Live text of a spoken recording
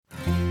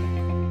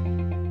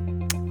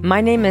My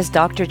name is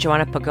Dr.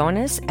 Joanna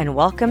Pagonis, and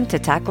welcome to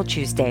Tackle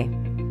Tuesday.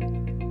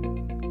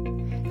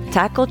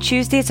 Tackle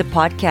Tuesday is a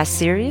podcast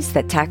series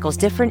that tackles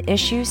different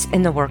issues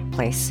in the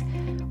workplace.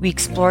 We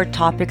explore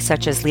topics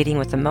such as leading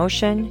with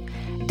emotion,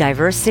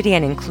 diversity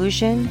and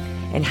inclusion,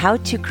 and how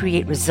to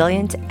create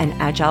resilient and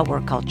agile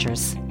work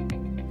cultures.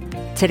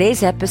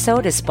 Today's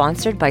episode is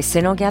sponsored by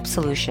Sinogap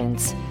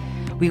Solutions.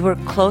 We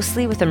work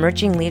closely with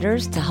emerging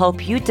leaders to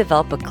help you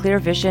develop a clear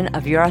vision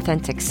of your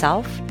authentic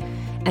self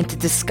and to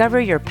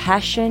discover your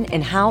passion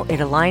and how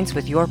it aligns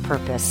with your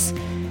purpose.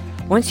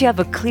 Once you have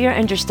a clear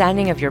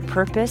understanding of your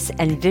purpose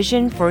and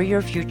vision for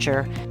your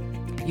future,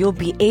 you'll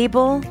be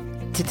able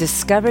to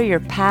discover your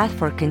path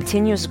for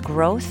continuous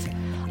growth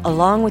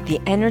along with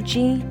the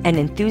energy and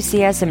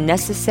enthusiasm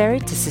necessary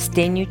to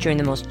sustain you during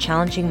the most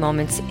challenging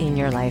moments in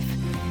your life.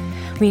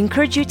 We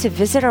encourage you to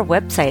visit our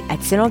website at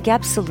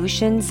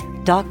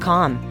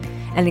sinogapsolutions.com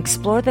and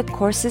explore the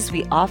courses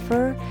we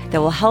offer that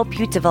will help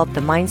you develop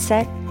the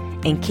mindset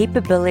and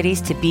capabilities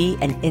to be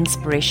an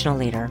inspirational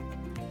leader.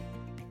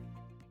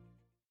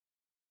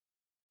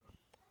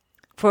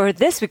 For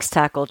this week's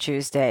Tackle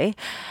Tuesday,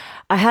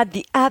 I had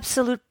the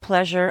absolute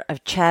pleasure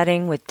of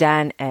chatting with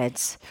Dan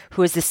Eds,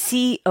 who is the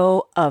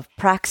CEO of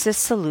Praxis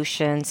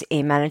Solutions,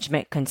 a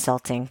management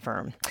consulting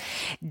firm.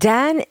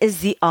 Dan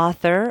is the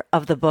author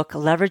of the book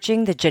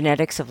Leveraging the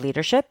Genetics of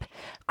Leadership,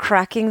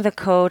 Cracking the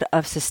Code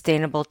of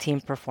Sustainable Team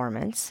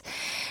Performance.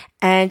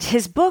 And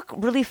his book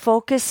really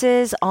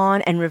focuses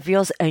on and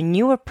reveals a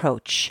new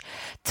approach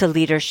to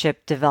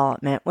leadership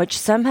development, which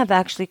some have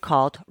actually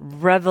called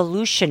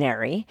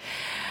revolutionary.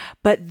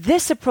 But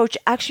this approach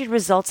actually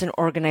results in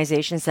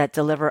organizations that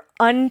deliver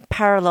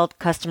unparalleled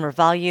customer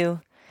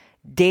value,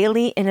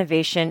 daily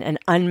innovation, and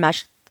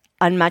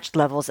unmatched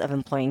levels of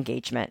employee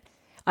engagement.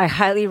 I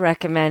highly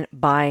recommend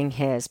buying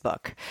his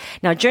book.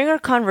 Now, during our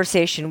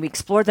conversation, we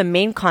explore the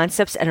main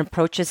concepts and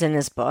approaches in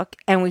his book,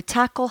 and we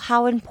tackle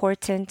how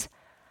important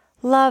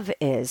love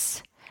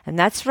is. And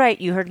that's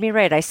right, you heard me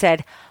right. I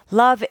said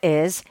love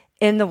is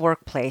in the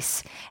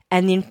workplace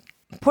and the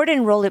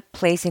important role it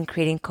plays in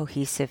creating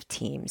cohesive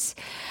teams.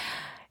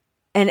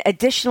 And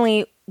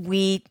additionally,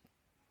 we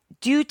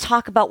do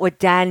talk about what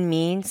Dan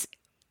means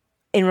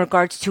in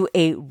regards to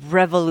a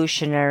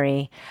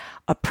revolutionary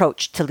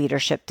approach to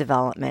leadership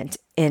development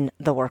in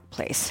the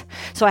workplace.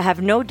 So I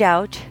have no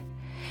doubt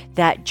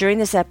that during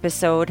this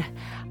episode,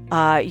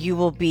 you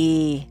will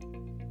be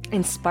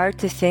inspired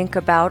to think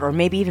about or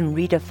maybe even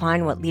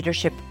redefine what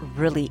leadership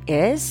really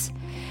is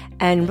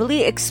and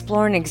really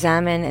explore and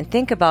examine and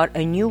think about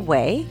a new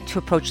way to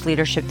approach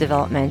leadership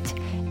development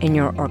in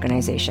your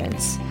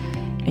organizations.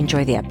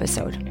 Enjoy the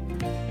episode.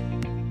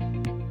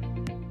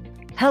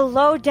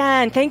 Hello,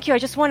 Dan. Thank you. I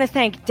just want to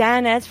thank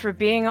Dan Eds for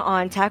being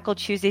on Tackle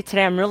Tuesday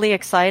today. I'm really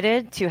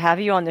excited to have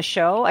you on the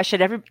show. I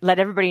should let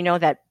everybody know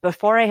that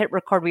before I hit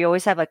record, we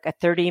always have like a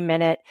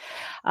 30-minute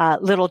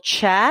little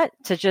chat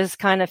to just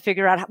kind of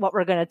figure out what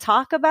we're going to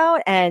talk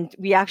about. And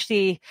we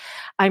actually,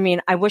 I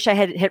wish I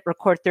had hit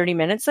record 30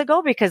 minutes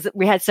ago because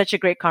we had such a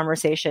great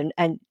conversation.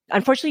 And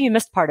unfortunately, you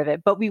missed part of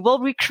it, but we will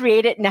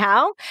recreate it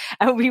now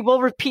and we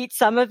will repeat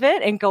some of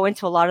it and go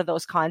into a lot of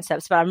those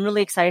concepts. But I'm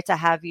really excited to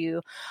have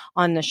you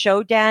on the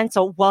show, Dan.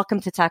 So welcome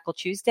to Tackle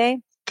Tuesday.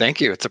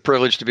 Thank you. It's a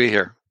privilege to be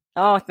here.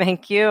 Oh,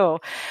 thank you.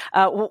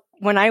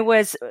 When I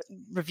was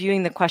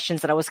reviewing the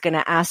questions that I was going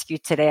to ask you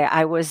today,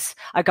 I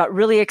got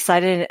really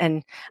excited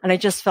and I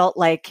just felt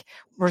like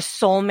we're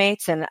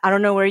soulmates. And I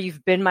don't know where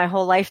you've been my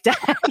whole life, Dan.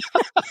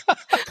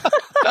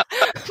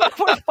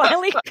 We're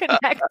finally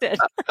connected.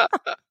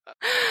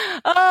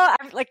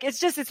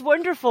 It's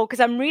wonderful because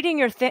I'm reading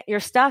your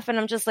stuff and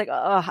I'm just like,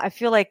 I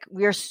feel like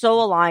we are so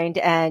aligned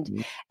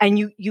and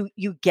you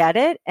get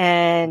it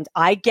and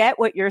I get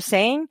what you're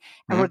saying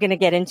and we're going to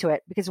get into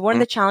it because one of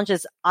the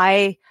challenges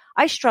I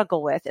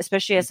struggle with,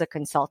 especially as a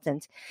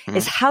consultant,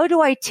 is how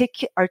do I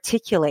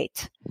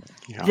articulate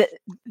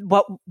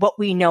what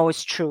we know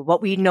is true,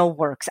 what we know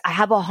works. I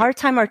have a hard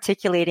time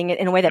articulating it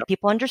in a way that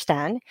people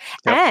understand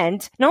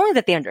and not only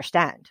that they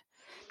understand,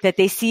 that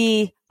they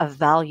see a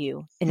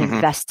value in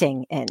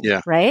investing in,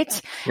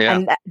 right? Yeah.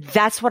 And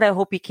that's what I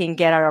hope you can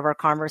get out of our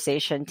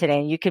conversation today.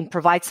 And you can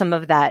provide some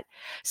of that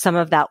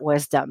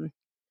wisdom.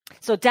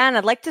 So Dan,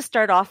 I'd like to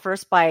start off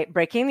first by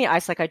breaking the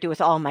ice like I do with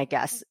all my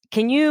guests.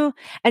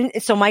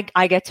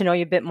 I get to know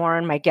you a bit more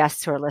and my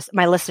guests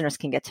my listeners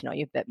can get to know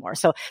you a bit more.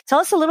 So tell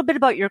us a little bit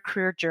about your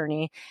career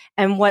journey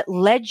and what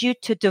led you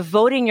to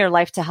devoting your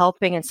life to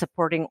helping and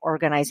supporting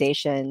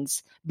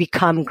organizations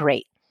become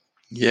great.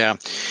 Yeah.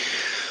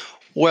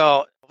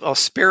 Well, I'll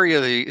spare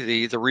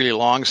you the really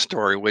long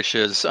story, which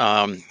is,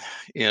 I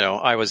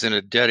was in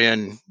a dead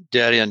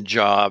end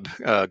job,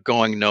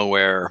 going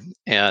nowhere,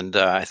 and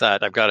I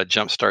thought I've got to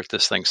jumpstart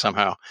this thing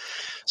somehow.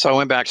 So I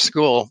went back to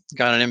school,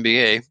 got an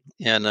MBA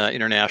in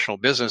international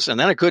business, and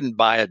then I couldn't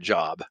buy a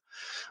job.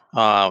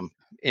 I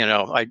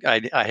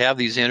have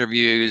these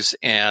interviews,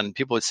 and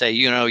people would say,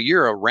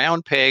 you're a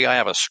round peg, I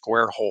have a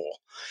square hole,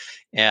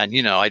 and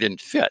I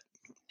didn't fit,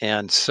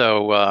 and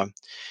so.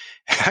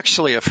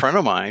 actually, a friend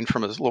of mine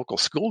from a local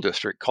school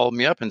district called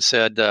me up and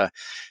said,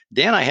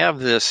 Dan, I have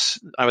this.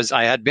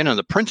 I had been in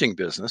the printing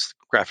business,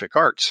 graphic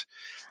arts.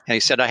 And he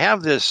said, I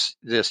have this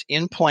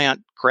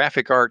in-plant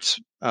graphic arts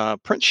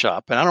print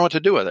shop, and I don't know what to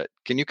do with it.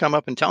 Can you come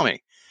up and tell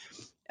me?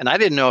 And I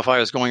didn't know if I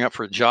was going up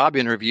for a job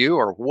interview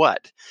or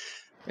what.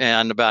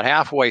 And about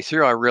halfway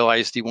through, I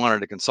realized he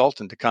wanted a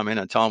consultant to come in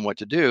and tell him what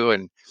to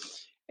do.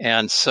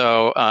 And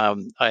so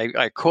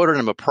I quoted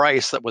him a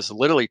price that was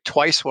literally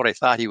twice what I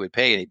thought he would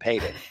pay, and he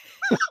paid it.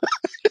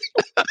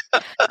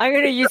 I'm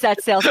going to use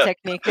that sales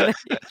technique in the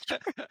future.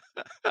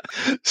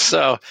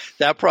 So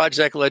that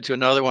project led to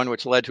another one,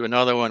 which led to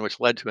another one, which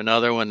led to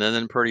another one. And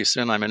then pretty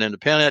soon I'm an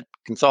independent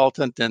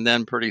consultant. And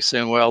then pretty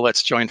soon, well,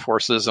 let's join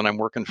forces. And I'm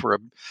working for a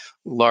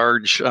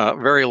large,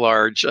 very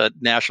large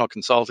national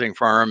consulting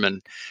firm.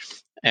 And,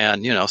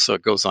 so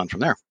it goes on from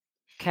there.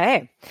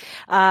 Okay.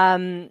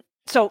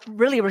 So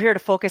really, we're here to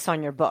focus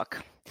on your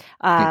book.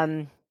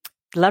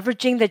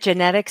 Leveraging the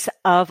Genetics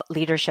of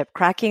Leadership,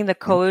 Cracking the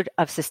Code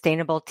of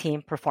Sustainable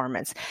Team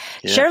Performance.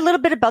 Yeah. Share a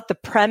little bit about the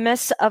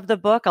premise of the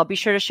book. I'll be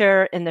sure to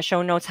share in the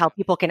show notes how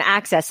people can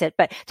access it,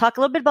 but talk a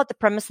little bit about the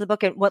premise of the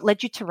book and what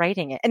led you to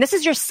writing it. And this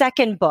is your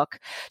second book.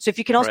 So if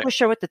you can also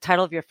share what the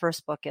title of your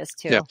first book is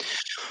too. Yeah.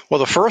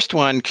 Well, the first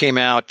one came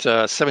out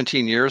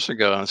 17 years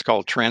ago, and it's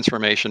called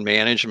Transformation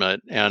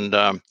Management.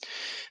 And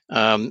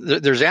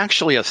there's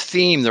actually a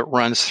theme that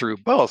runs through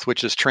both,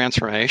 which is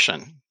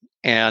transformation.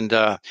 And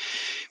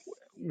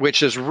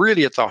which is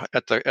really at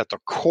the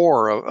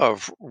core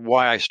of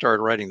why I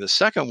started writing the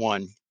second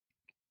one.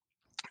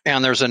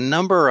 And there's a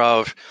number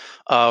of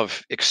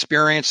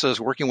experiences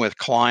working with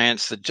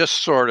clients that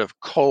just sort of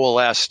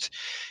coalesced.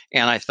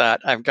 And I thought,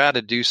 I've got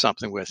to do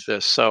something with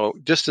this. So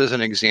just as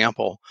an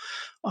example,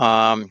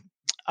 I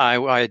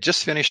had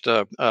just finished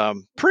a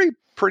pretty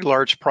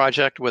large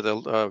project with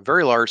a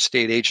very large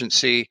state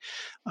agency.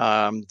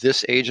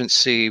 This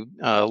agency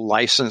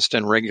licensed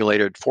and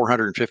regulated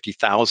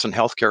 450,000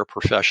 healthcare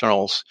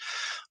professionals,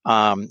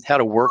 had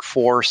a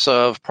workforce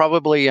of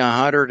probably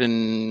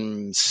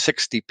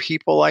 160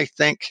 people, I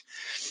think.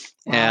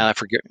 Wow. And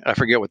I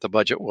forget what the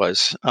budget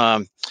was.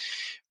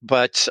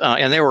 But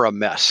they were a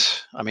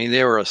mess. I mean,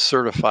 they were a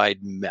certified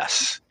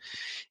mess.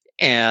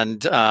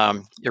 And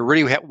it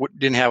really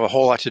didn't have a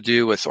whole lot to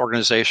do with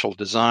organizational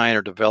design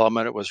or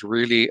development. It was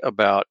really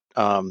about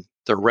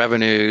the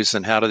revenues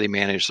and how do they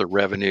manage the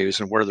revenues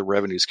and where do the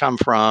revenues come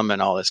from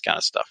and all this kind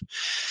of stuff.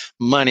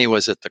 Money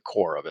was at the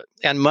core of it.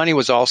 And money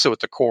was also at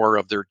the core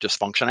of their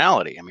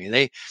dysfunctionality. I mean,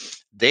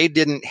 they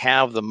didn't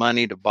have the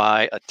money to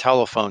buy a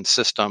telephone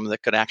system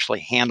that could actually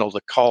handle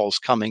the calls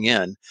coming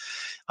in.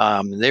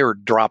 They were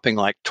dropping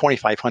like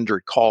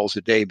 2,500 calls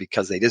a day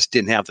because they just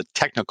didn't have the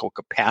technical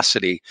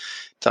capacity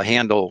to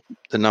handle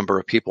the number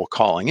of people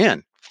calling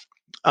in.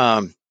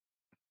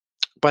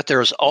 But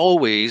there's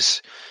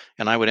always,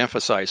 and I would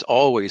emphasize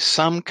always,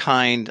 some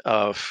kind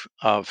of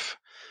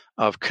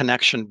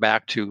connection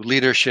back to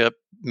leadership,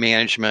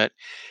 management,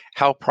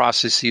 how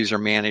processes are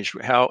managed,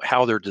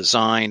 how they're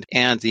designed.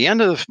 And at the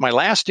end of my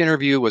last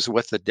interview was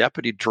with the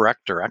deputy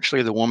director,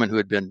 actually the woman who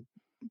had been,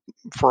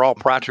 for all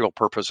practical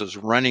purposes,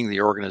 running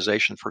the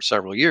organization for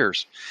several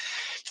years.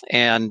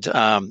 And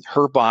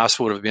her boss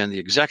would have been the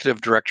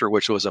executive director,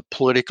 which was a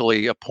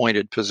politically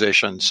appointed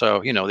position.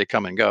 So, they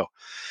come and go.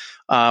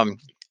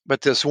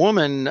 But this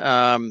woman,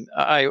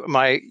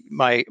 my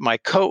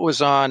coat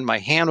was on, my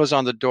hand was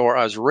on the door.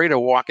 I was ready to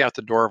walk out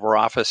the door of her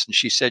office. And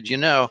she said,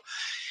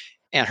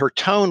 and her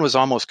tone was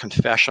almost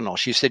confessional.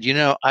 She said,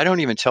 I don't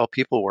even tell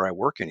people where I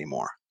work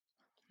anymore.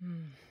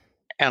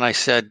 And I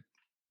said,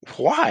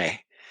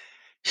 why?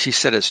 She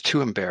said, it's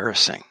too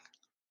embarrassing.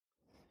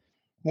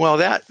 Well,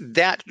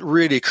 that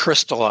really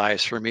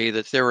crystallized for me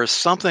that there was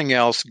something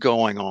else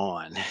going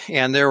on.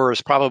 And there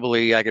was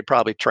I could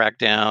probably track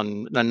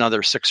down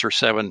another 6 or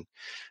 7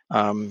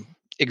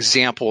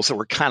 examples that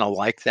were kind of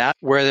like that,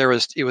 where there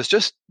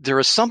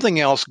was something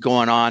else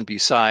going on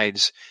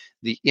besides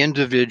the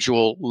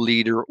individual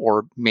leader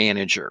or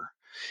manager.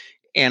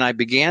 And I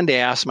began to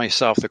ask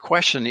myself the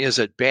question, is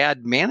it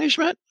bad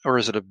management or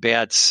is it a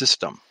bad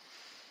system?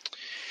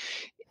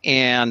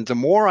 And the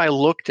more I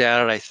looked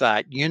at it, I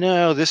thought,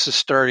 this is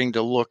starting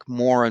to look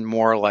more and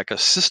more like a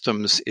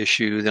systems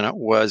issue than it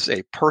was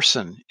a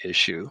person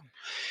issue.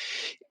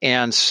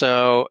 And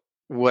so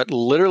what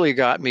literally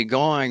got me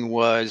going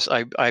was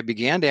I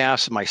began to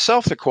ask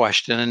myself the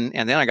question,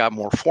 and then I got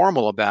more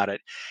formal about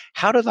it.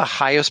 How do the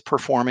highest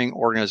performing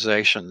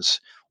organizations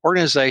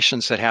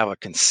that have a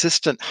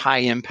consistent high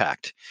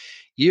impact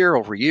year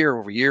over year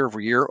over year over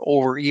year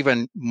over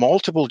even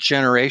multiple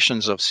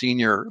generations of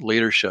senior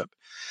leadership,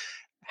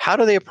 how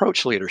do they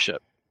approach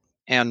leadership?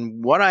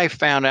 And what I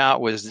found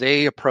out was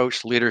they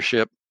approached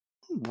leadership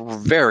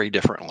very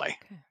differently.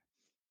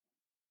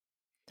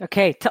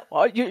 Okay,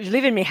 you're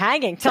leaving me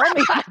hanging. Tell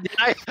me.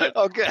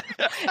 Okay.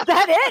 Is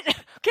that it?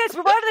 Okay, let's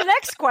move on to the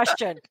next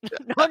question.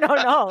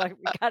 No.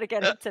 We got to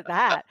get into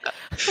that.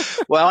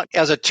 Well,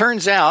 as it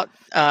turns out,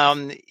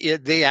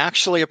 they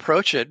actually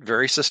approach it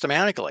very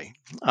systematically.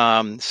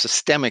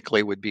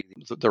 Systemically would be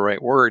the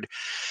right word.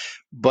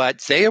 But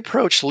they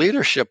approach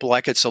leadership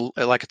like it's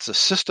a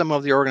system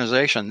of the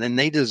organization. Then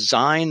they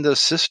design the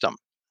system,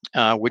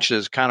 which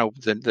is kind of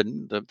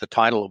the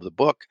title of the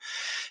book.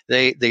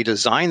 They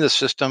design the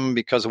system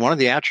because one of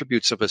the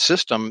attributes of a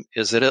system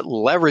is that it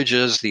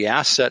leverages the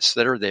assets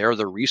that are there,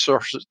 the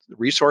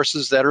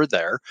resources that are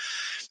there.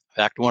 In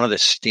fact, one of the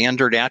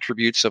standard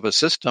attributes of a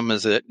system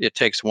is that it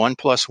takes 1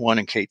 + 1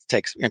 and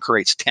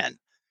creates 10.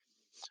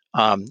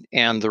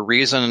 And the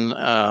reason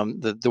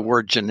the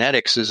word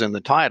genetics is in the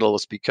title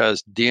is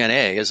because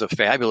DNA is a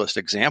fabulous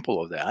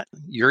example of that.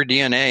 Your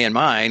DNA and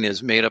mine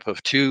is made up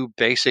of two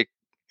basic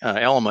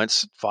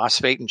elements,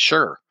 phosphate and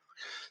sugar.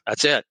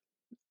 That's it.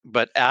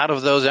 But out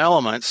of those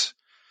elements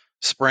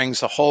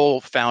springs the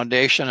whole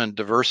foundation and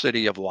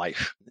diversity of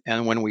life.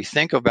 And when we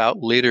think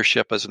about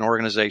leadership as an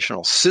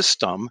organizational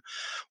system,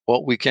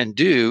 what we can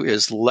do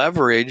is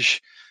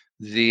leverage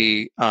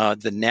the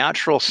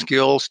natural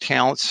skills,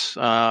 talents,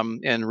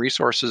 and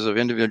resources of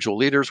individual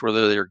leaders,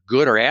 whether they're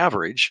good or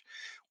average.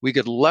 We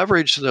could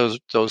leverage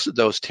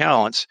those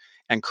talents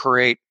and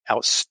create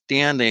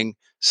outstanding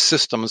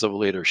systems of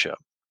leadership.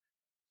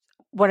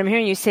 What I'm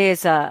hearing you say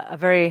is a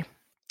very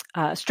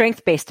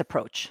strength-based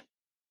approach.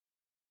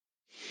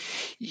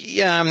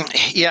 Yeah,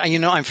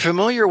 I'm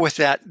familiar with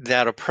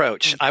that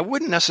approach. I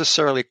wouldn't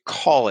necessarily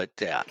call it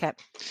that. Okay.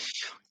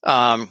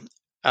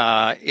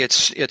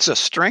 It's a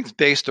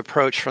strength-based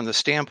approach from the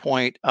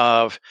standpoint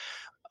of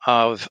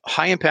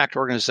high-impact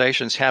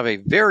organizations have a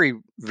very,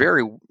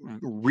 very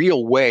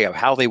real way of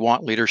how they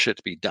want leadership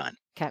to be done.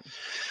 Okay.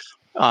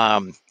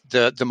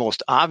 The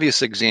most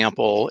obvious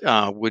example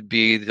would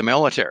be the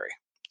military.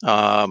 Two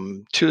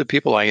of the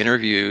people I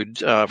interviewed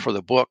for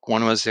the book,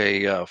 one was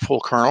a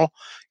full colonel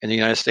in the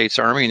United States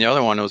Army, and the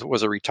other one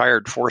was a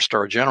retired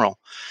 4-star general.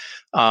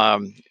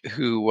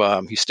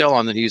 Who he's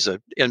still he's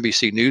an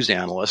NBC News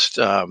analyst.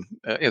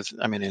 He's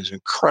an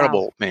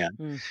incredible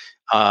man.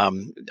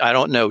 I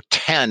don't know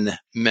 10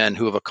 men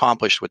who have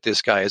accomplished what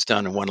this guy has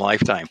done in one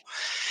lifetime.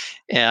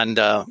 And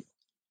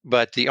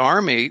but the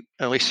Army,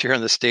 at least here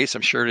in the States,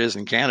 I'm sure it is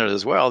in Canada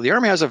as well, the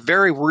Army has a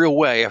very real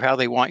way of how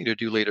they want you to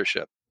do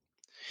leadership.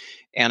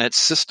 And it's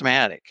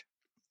systematic.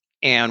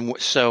 And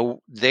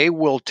so they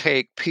will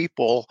take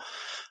people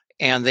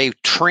and they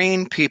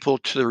train people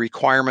to the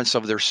requirements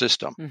of their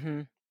system.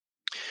 Mm-hmm.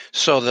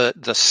 So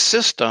the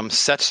system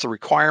sets the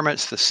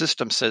requirements. The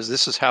system says,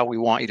 this is how we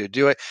want you to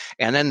do it.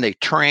 And then they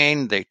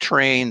train, and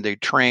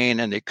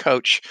they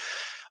coach,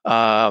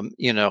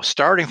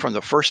 starting from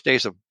the first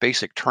days of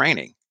basic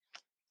training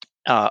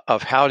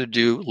of how to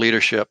do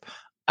leadership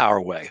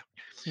our way.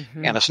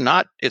 Mm-hmm. And it's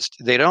not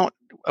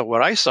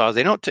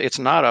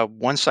a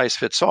one size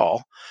fits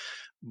all,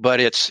 but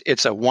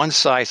it's a one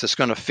size that's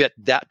going to fit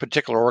that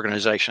particular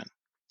organization.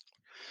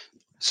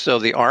 So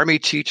the Army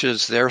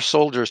teaches their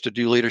soldiers to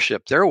do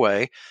leadership their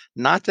way,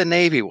 not the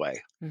Navy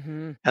way.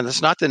 Mm-hmm. And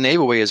it's not the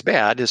Navy way is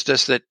bad. It's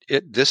just that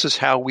this is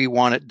how we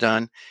want it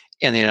done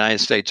in the United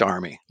States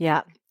Army.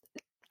 Yeah.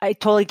 I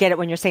totally get it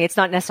when you're saying it's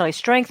not necessarily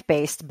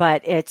strength-based,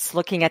 but it's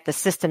looking at the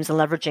systems and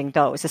leveraging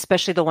those,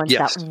 especially the ones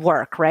that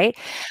work, right?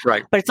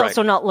 Right. But it's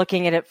also not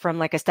looking at it from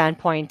like a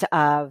standpoint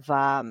of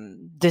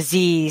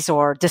disease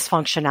or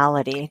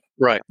dysfunctionality.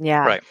 Right.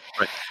 Yeah.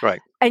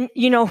 Right. And,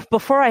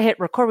 before I hit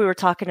record, we were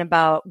talking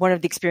about one of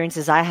the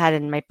experiences I had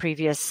in my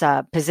previous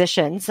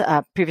positions,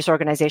 previous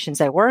organizations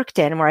I worked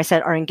in, where I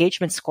said our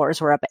engagement scores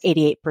were up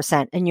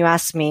 88%. And you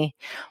asked me,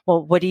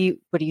 well, what do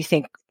you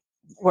think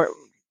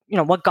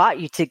what got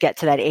you to get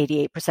to that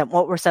 88%?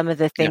 What were some of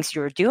the things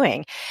you were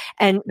doing?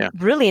 And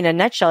really, in a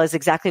nutshell, is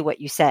exactly what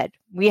you said.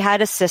 We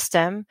had a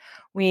system.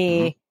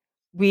 We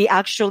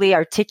actually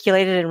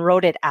articulated and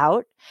wrote it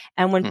out.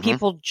 And when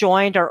people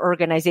joined our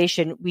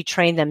organization, we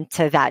trained them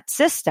to that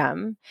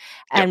system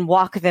and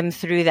walk them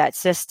through that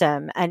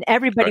system. And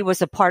everybody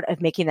was a part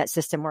of making that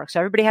system work. So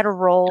everybody had a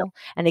role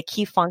and a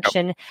key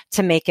function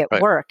to make it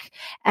work.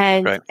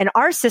 And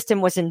our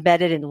system was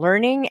embedded in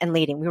learning and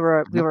leading. We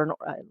were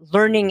a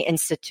learning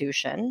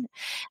institution.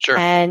 Sure.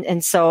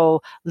 And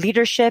so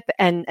leadership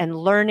and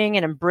learning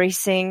and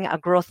embracing a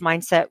growth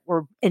mindset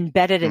were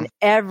embedded in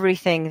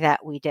everything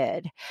that we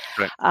did.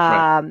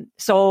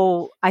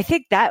 So I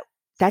think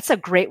that's a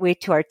great way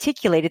to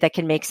articulate it that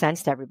can make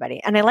sense to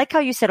everybody. And I like how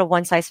you said a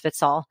one size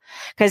fits all,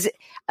 because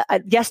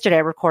yesterday I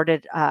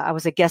recorded, I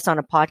was a guest on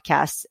a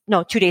podcast,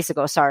 2 days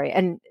ago, sorry.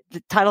 And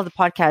the title of the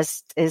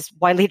podcast is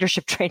Why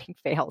Leadership Training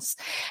Fails.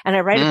 And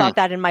I write about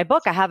that in my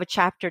book. I have a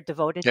chapter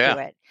devoted to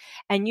it.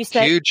 And you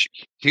said,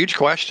 huge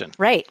question.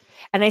 Right.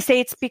 And I say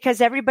it's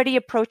because everybody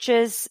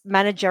approaches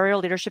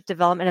managerial leadership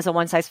development as a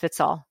one size fits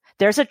all.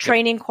 There's a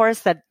training course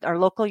that our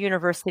local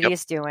university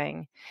is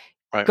doing.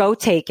 Right. Go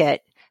take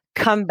it.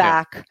 Come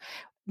back,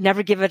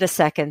 never give it a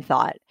second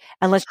thought,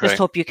 and let's just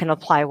hope you can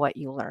apply what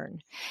you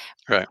learn.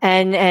 Right.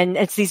 And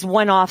it's these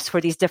one-offs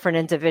for these different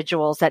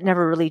individuals that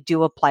never really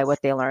do apply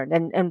what they learned.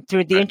 And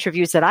through the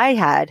interviews that I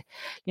had,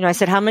 I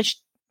said, how much,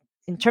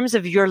 in terms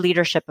of your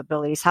leadership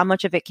abilities, how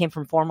much of it came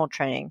from formal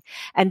training?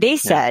 And they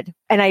said,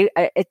 and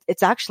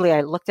it's actually,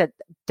 I looked at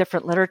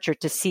different literature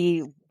to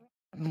see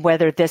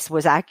whether this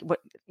was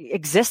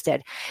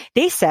existed.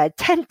 They said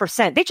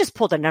 10%. They just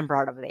pulled a number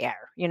out of the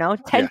air.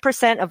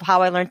 10% of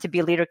how I learned to be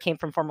a leader came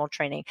from formal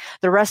training.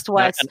 The rest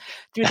was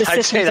through the I'd say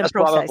systems and that's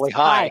process. probably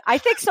high. I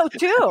think so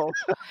too.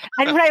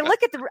 And when I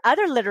look at the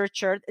other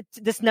literature,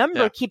 this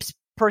number keeps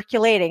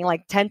percolating,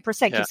 like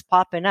 10% keeps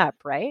popping up,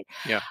 right?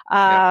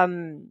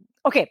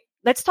 Okay.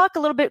 Let's talk a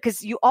little bit,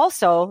 because you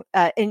also,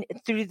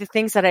 through the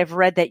things that I've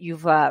read that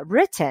you've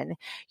written,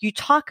 you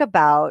talk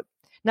about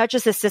not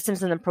just the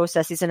systems and the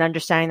processes and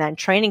understanding that and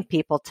training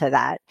people to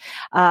that,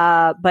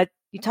 but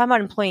you talk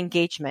about employee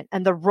engagement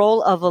and the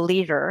role of a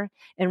leader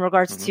in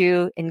regards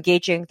to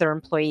engaging their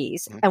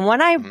employees. And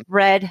when I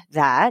read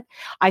that,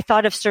 I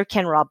thought of Sir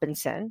Ken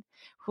Robinson,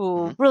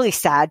 who really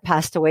sad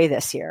passed away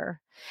this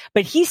year.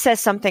 But he says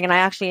something, and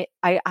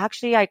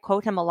I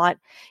quote him a lot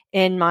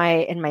in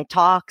my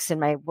talks and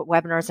my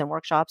webinars and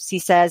workshops. He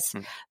says,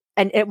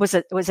 and it was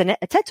a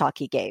TED talk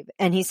he gave,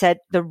 and he said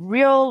the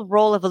real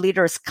role of a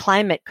leader is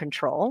climate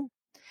control.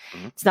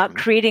 It's not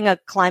creating a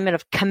climate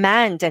of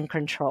command and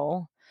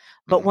control,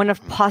 but one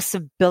of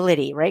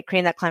possibility, right?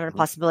 Creating that climate of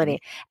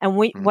possibility. And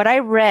what I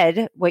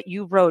read, what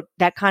you wrote,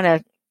 that kind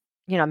of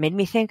made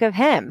me think of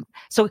him.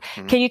 So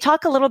can you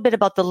talk a little bit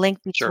about the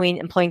link between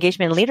employee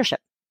engagement and leadership?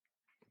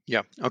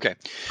 Yeah. Okay.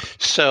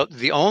 So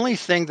the only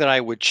thing that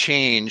I would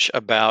change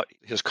about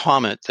his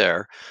comment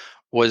there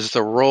was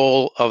the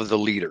role of the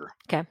leader.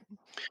 Okay.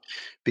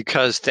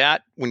 Because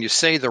when you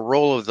say the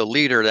role of the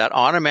leader, that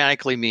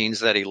automatically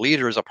means that a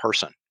leader is a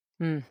person.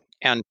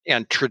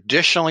 And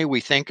traditionally we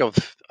think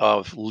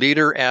of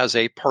leader as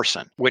a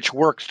person, which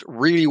worked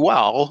really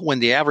well when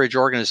the average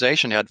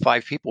organization had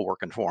 5 people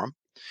working for them.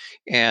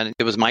 And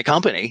it was my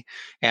company,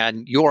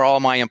 and you're all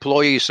my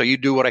employees, so you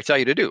do what I tell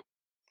you to do.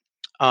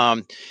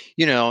 Now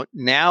I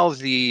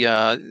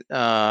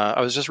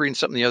was just reading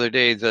something the other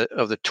day that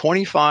of the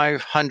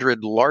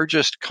 2,500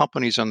 largest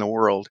companies in the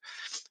world,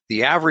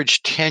 the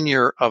average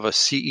tenure of a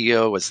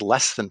CEO is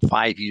less than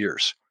 5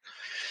 years.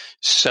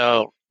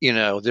 So,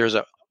 there's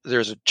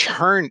a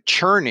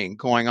churning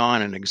going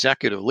on in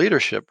executive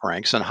leadership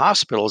ranks. In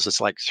hospitals, it's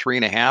like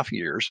 3.5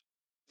 years.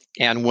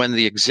 And when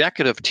the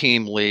executive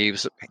team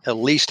leaves, at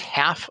least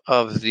half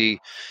of the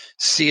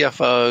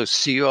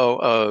CFOs,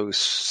 COOs,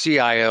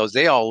 CIOs,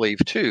 they all leave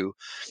too.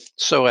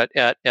 So at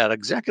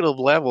executive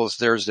levels,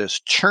 there's this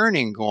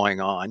churning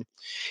going on.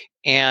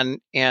 And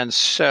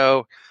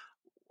so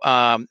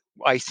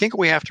I think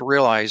we have to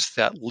realize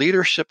that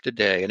leadership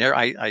today, and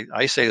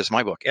I say this in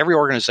my book, every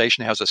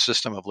organization has a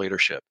system of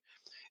leadership.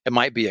 It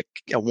might be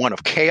a one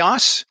of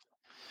chaos,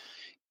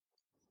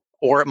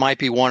 or it might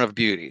be one of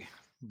beauty,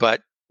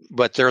 but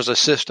there's a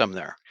system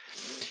there.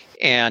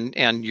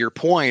 And your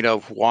point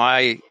of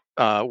why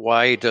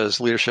does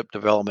leadership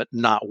development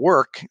not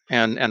work?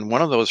 And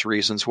one of those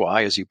reasons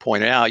why, as you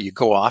pointed out, you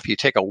go off, you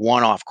take a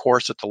one-off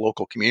course at the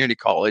local community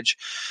college,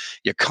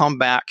 you come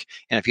back,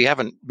 and if you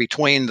haven't,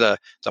 between the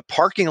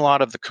parking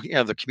lot of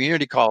the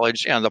community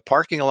college and the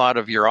parking lot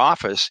of your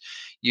office,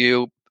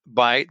 you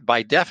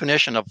by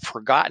definition have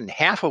forgotten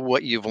half of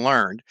what you've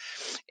learned.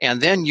 And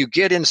then you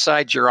get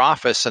inside your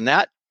office, and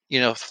that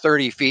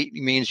 30 feet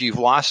means you've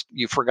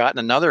forgotten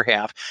another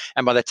half.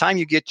 And by the time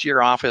you get to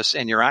your office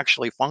and you're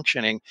actually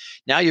functioning,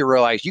 now you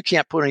realize you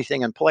can't put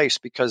anything in place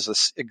because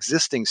the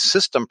existing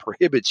system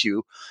prohibits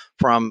you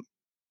from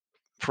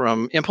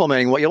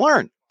implementing what you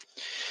learned.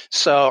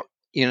 So,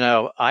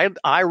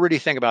 I really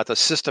think about the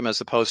system as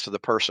opposed to the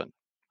person.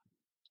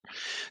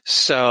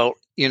 So,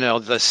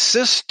 the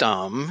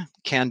system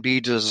can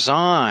be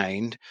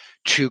designed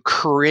to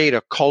create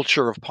a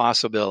culture of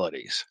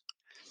possibilities.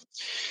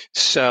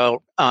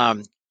 So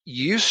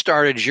you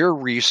started your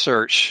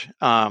research,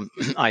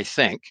 I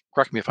think,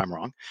 correct me if I'm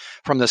wrong,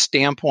 from the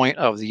standpoint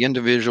of the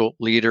individual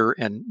leader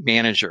and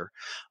manager.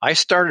 I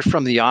started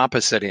from the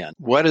opposite end.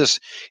 And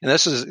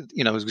this is,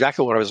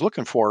 exactly what I was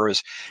looking for,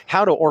 is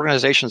how do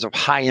organizations of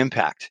high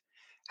impact,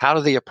 how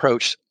do they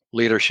approach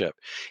leadership?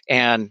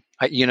 And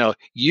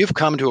you've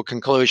come to a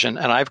conclusion,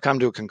 and I've come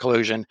to a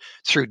conclusion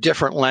through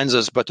different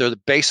lenses, but they're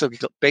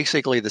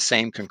basically the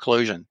same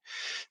conclusion,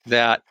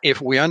 that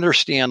if we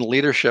understand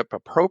leadership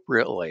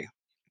appropriately,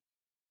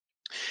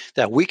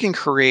 that we can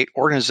create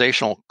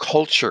organizational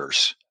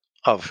cultures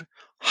of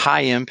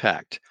high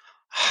impact,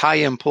 high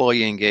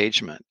employee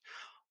engagement,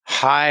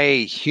 high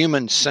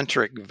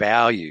human-centric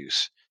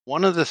values.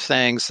 One of the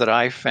things that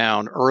I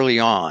found early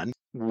on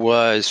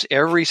was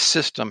every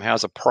system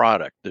has a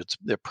product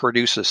that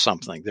produces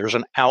something. There's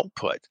an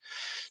output.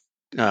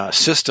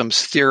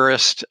 Systems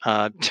theorists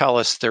tell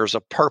us there's a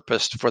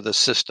purpose for the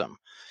system.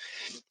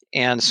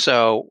 And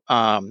so,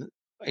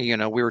 we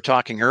were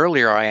talking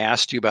earlier, I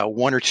asked you about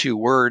 1 or 2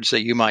 words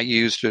that you might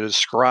use to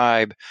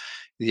describe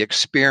the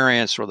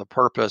experience or the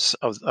purpose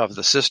of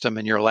the system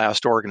in your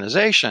last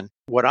organization.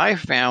 What I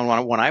found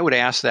when I would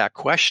ask that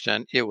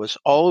question, it was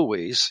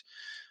always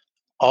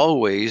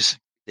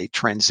a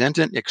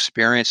transcendent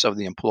experience of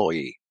the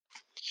employee.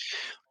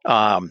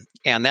 And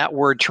that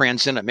word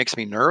transcendent makes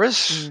me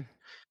nervous.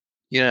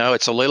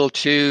 It's a little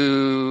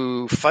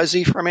too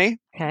fuzzy for me.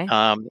 Okay.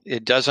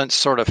 It doesn't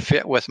sort of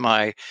fit with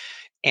my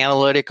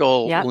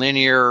analytical, Yep.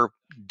 linear,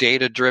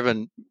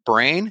 data-driven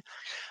brain.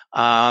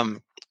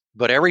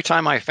 But every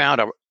time I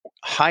found a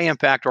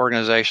high-impact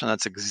organization,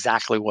 that's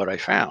exactly what I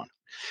found.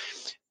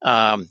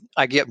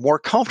 I get more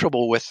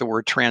comfortable with the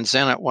word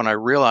transcendent when I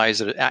realize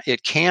that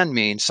it can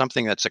mean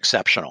something that's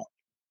exceptional.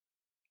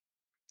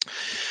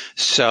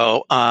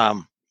 So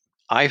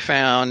I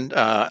found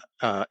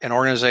an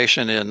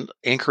organization in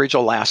Anchorage,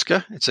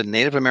 Alaska. It's a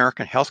Native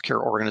American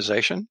healthcare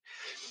organization.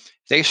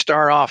 They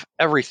start off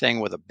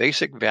everything with a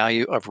basic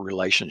value of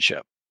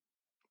relationship.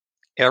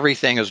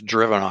 Everything is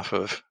driven off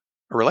of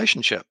a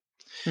relationship.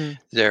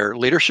 Their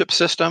leadership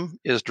system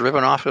is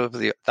driven off of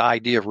the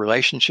idea of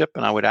relationship,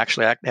 and I would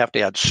actually have to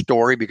add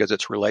story because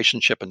it's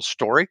relationship and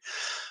story.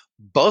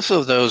 Both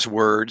of those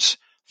words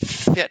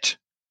fit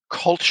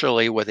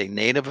culturally with a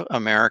Native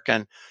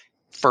American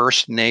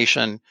First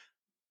Nation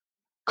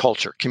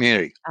culture,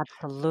 community.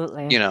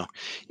 Absolutely. You know,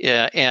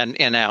 and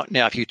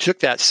now if you took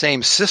that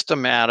same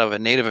system out of a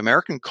Native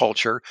American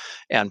culture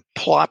and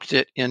plopped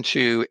it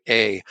into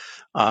a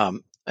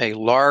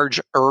large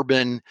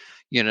urban,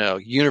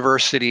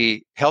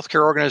 university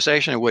healthcare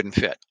organization, it wouldn't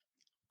fit.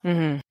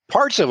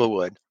 Parts of it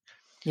would.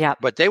 Yeah.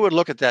 But they would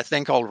look at that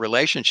thing called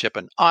relationship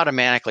and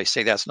automatically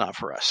say, that's not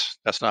for us.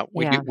 That's not,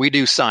 we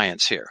do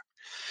science here.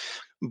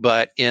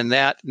 But in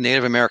that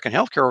Native American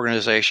healthcare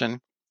organization,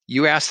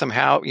 you ask them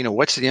how,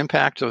 what's the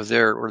impact of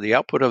the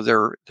output of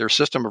their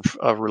system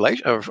of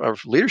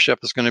leadership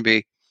is going to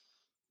be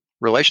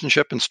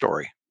relationship and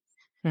story.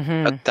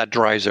 That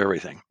drives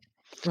everything.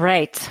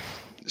 Right.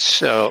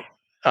 So,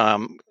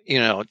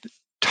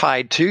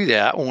 tied to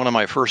that, one of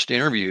my first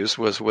interviews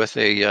was with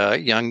a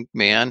young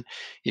man.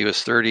 He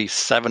was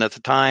 37 at the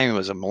time. He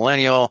was a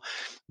millennial,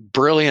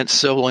 brilliant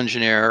civil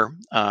engineer.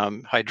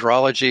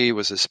 Hydrology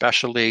was his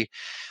specialty.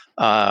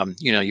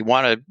 You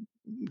want to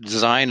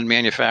design and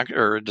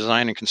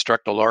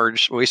construct a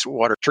large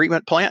wastewater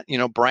treatment plant.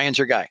 Brian's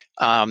your guy.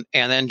 And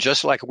then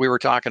just like we were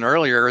talking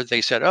earlier,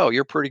 they said, "Oh,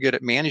 you're pretty good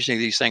at managing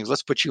these things.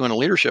 Let's put you in a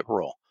leadership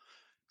role."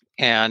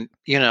 And,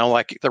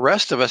 like the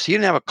rest of us, he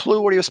didn't have a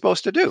clue what he was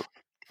supposed to do.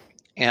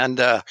 And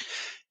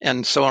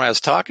so when I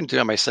was talking to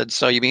him, I said,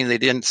 "So you mean they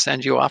didn't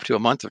send you off to a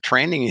month of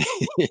training?"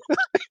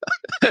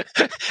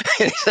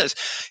 He says,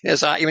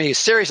 he's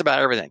serious about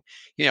everything.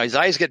 His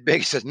eyes get big.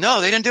 He says, "No,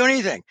 they didn't do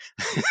anything."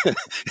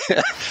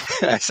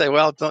 I say,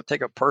 "Well, don't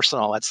take it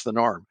personal. That's the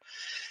norm."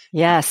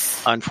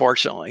 Yes.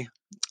 Unfortunately.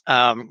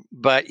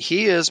 But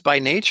he is by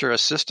nature a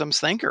systems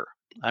thinker.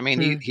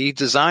 He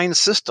designs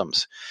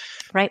systems.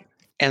 Right.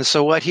 And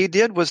so what he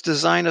did was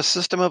design a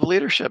system of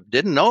leadership.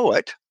 Didn't know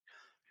it,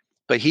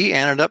 but he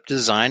ended up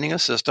designing a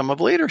system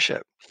of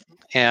leadership.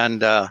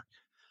 And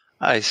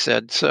I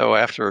said, so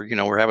after,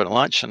 we're having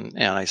lunch and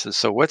I said,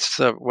 "So what's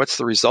the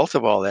result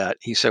of all that?"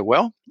 He said,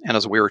 "Well," and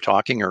as we were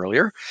talking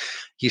earlier,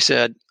 he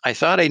said, "I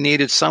thought I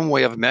needed some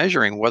way of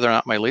measuring whether or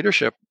not my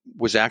leadership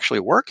was actually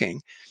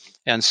working."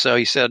 And so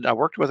he said, "I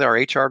worked with our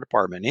HR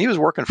department." And he was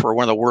working for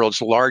one of the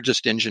world's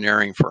largest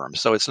engineering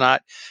firms. So it's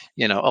not,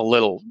 a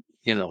little,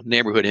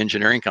 neighborhood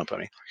engineering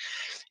company.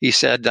 He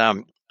said,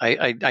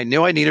 I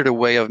knew I needed a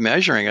way of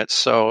measuring it,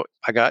 so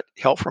I got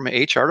help from an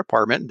HR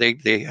department.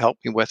 They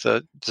helped me with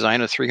a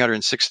design a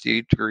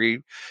 360-degree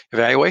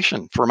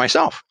evaluation for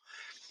myself.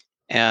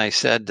 And I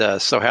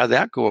said, "So how'd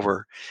that go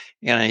over?"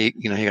 And he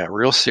got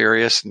real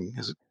serious and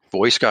his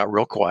voice got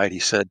real quiet. He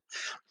said,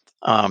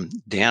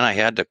 "Dan, I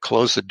had to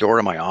close the door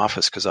to my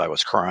office because I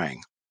was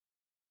crying.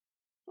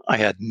 I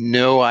had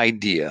no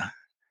idea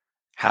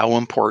how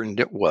important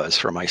it was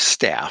for my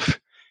staff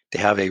to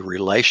have a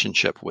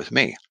relationship with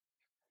me.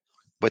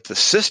 But the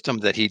system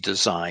that he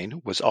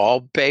designed was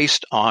all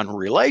based on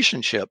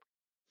relationship,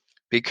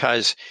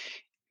 because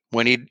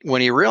when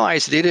he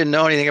realized that he didn't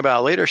know anything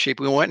about leadership,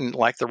 we went and,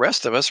 like the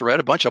rest of us, read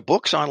a bunch of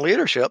books on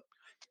leadership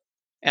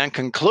and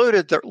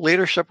concluded that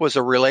leadership was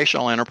a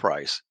relational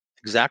enterprise."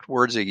 Exact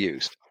words he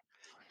used.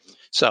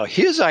 So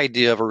his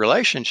idea of a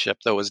relationship,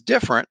 though, was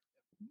different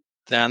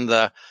than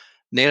the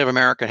Native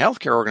American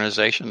healthcare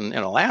organization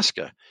in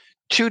Alaska.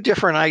 Two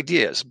different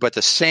ideas, but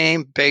the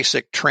same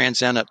basic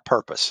transcendent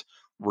purpose: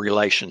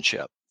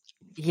 relationship.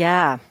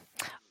 Yeah.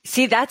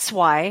 See, that's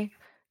why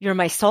you're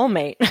my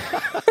soulmate.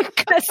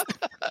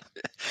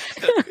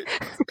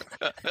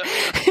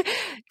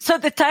 So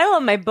the title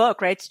of my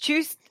book, right? It's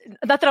choose.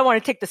 Not that I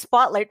want to take the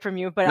spotlight from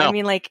you, but No. I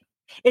mean, like,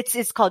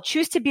 it's called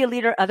 "Choose to Be a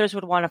Leader Others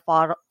Would Want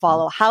to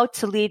Follow: How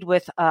to Lead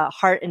with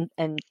Heart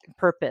and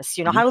Purpose."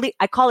 How to lead.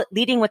 I call it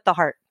leading with the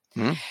heart.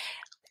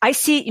 I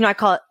see. I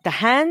call it the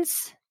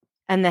hands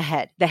and the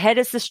head. The head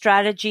is the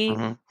strategy.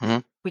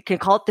 We can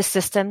call it the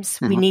systems.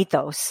 We need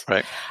those.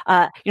 Right.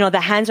 The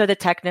hands are the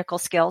technical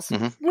skills.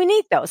 We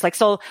need those. Like,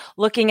 so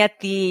looking at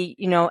the,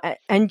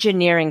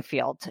 engineering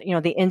field,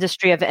 the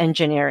industry of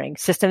engineering,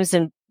 systems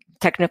and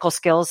technical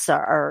skills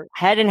are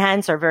head and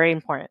hands are very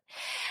important.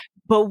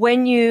 But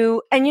when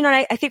you, and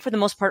I think for the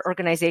most part,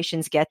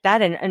 organizations get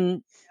that.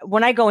 And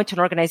when I go into an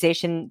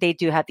organization, they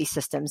do have these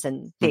systems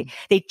and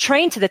they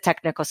train to the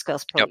technical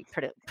skills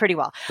pretty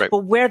well. Right.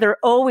 But where they're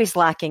always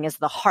lacking is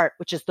the heart,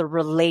 which is the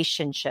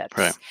relationships.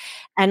 Right.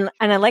 And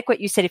I like what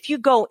you said. If you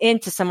go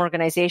into some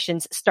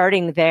organizations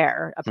starting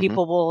there,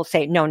 people will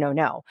say,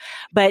 no.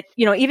 But,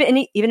 even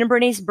in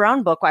Brené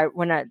Brown book,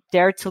 when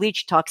Dare to Lead,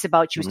 she talks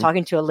about, she was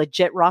talking to a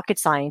legit rocket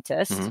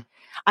scientist.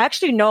 I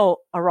actually know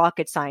a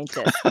rocket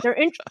scientist.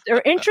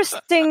 They're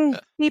interesting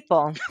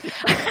people.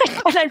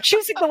 And I'm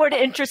choosing the word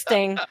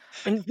interesting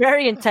and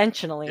very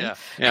intentionally.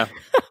 Yeah.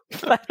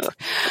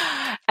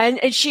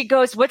 And she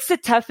goes, what's the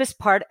toughest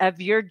part of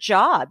your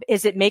job?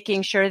 Is it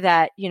making sure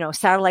that,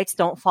 satellites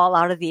don't fall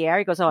out of the air?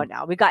 He goes, oh,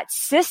 no, we got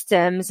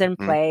systems in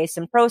place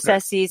and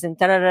processes and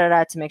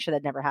to make sure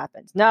that never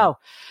happens. No,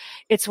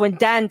 it's when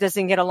Dan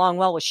doesn't get along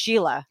well with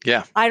Sheila.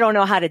 Yeah. I don't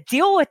know how to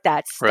deal with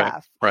that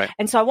stuff. Right.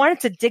 And so I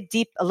wanted to dig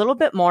deep a little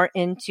bit more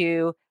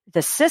into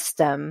the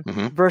system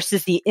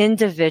versus the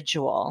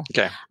individual.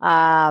 Okay.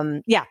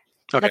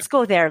 Okay. Let's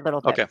go there a little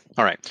bit. Okay.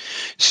 All right.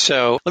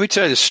 So let me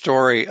tell you the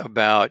story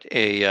about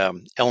a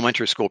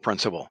elementary school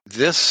principal.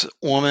 This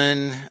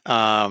woman,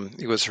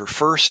 it was her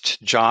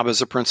first job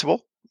as a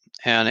principal.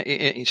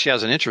 And she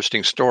has an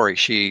interesting story.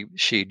 She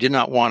did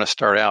not want to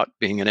start out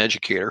being an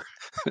educator.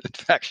 In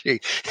fact,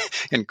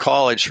 in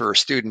college for her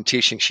student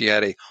teaching, she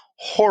had a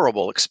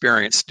horrible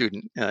experience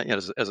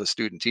as a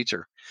student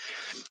teacher.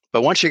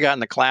 But once she got in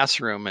the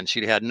classroom and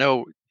she got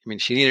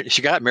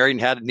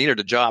married and needed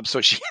a job,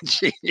 so she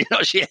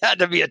had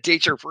to be a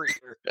teacher for a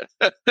year.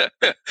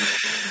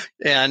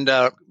 And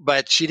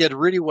but she did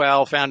really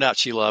well. Found out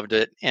she loved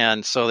it,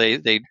 and so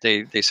they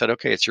said,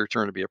 okay, it's your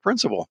turn to be a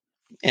principal.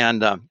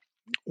 And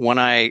when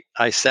I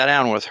sat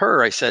down with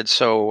her, I said,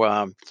 so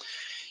I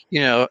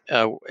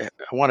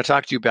want to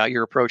talk to you about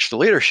your approach to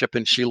leadership.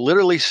 And she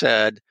literally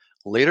said,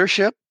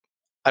 leadership?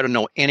 I don't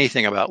know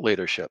anything about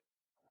leadership.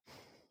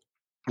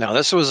 Now,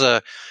 this was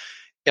a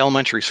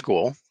elementary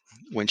school.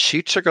 When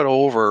she took it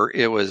over,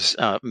 it was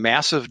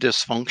massive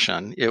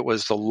dysfunction. It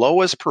was the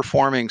lowest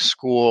performing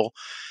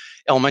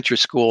elementary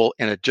school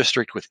in a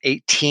district with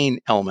 18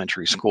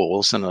 elementary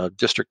schools in a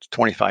district of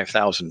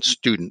 25,000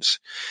 students.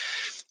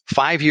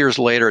 5 years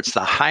later, it's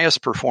the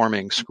highest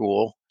performing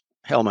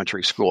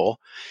elementary school.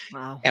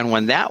 Wow. And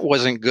when that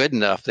wasn't good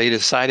enough, they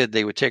decided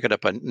they would take it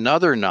up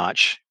another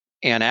notch,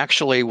 and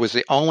actually was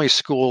the only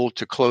school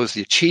to close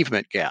the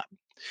achievement gap,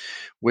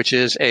 which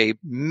is a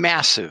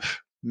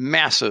massive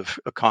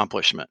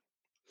accomplishment.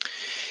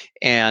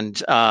 And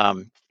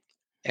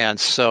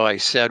so I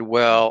said,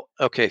 well,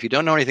 okay, if you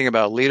don't know anything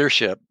about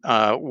leadership,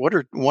 what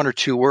are one or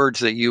two words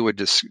that you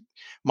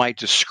might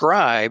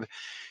describe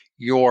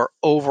your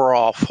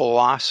overall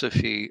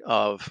philosophy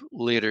of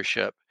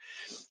leadership?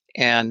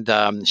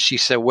 And she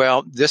said,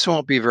 well, this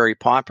won't be very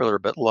popular,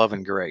 but love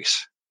and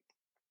grace.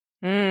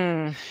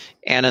 And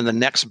in the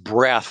next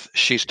breath,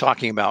 she's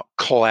talking about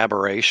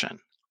collaboration.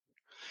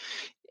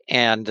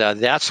 And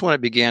that's when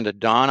it began to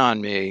dawn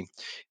on me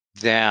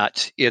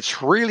that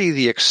it's really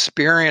the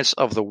experience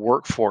of the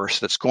workforce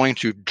that's going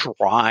to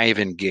drive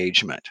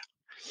engagement.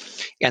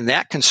 And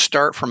that can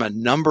start from a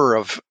number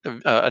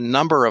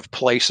of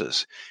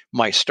places.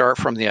 Might start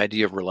from the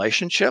idea of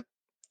relationship.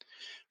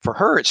 For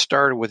her, it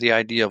started with the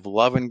idea of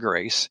love and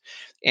grace.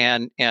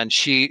 And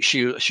she's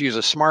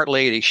a smart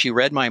lady. She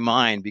read my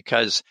mind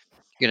because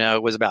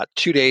it was about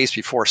 2 days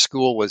before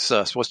school was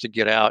supposed to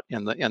get out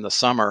in the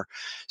summer.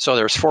 So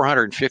there's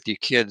 450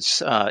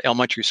 kids,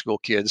 elementary school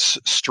kids,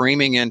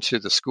 streaming into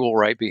the school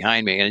right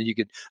behind me. And you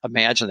could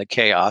imagine the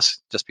chaos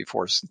just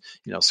before,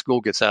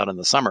 school gets out in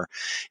the summer.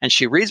 And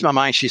she reads my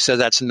mind. She said,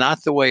 that's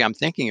not the way I'm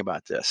thinking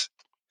about this.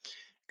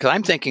 Because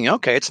I'm thinking,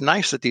 okay, it's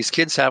nice that these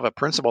kids have a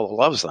principal that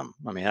loves them.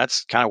 I mean,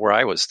 that's kind of where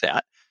I was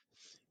at.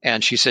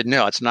 And she said,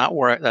 no, that's not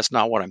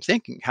what I'm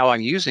thinking, how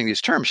I'm using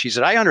these terms. She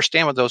said, I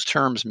understand what those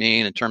terms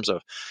mean in terms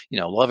of,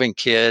 loving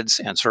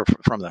kids and sort of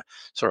from the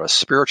sort of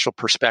spiritual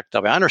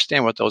perspective. I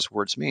understand what those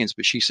words means.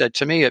 But she said,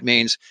 to me, it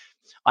means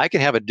I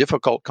can have a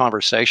difficult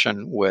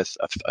conversation with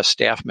a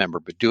staff member,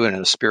 but do it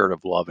in a spirit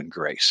of love and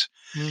grace.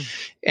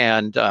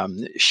 And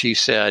she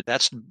said,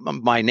 that's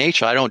my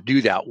nature. I don't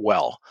do that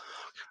well.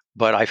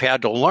 But I've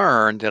had to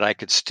learn that I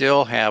could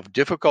still have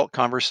difficult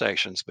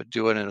conversations, but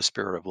do it in a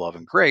spirit of love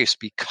and grace,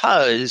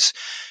 because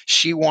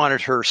she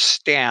wanted her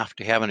staff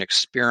to have an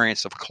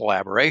experience of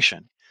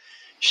collaboration.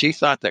 She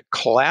thought that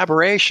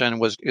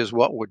collaboration is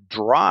what would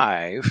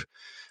drive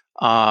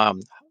higher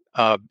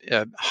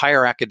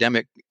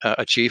academic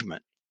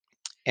achievement.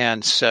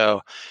 And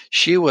so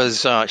she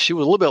was a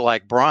little bit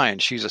like Brian.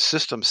 She's a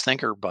systems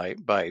thinker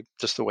by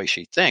just the way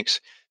she thinks.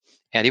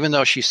 And even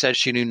though she said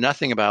she knew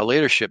nothing about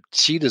leadership,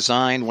 she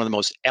designed one of the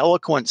most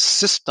eloquent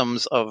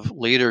systems of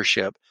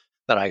leadership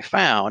that I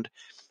found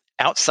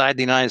outside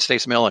the United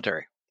States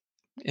military.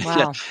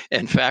 Wow.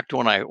 In fact,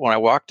 when I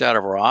walked out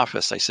of her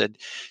office, I said,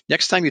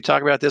 next time you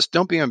talk about this,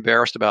 don't be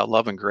embarrassed about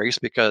love and grace,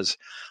 because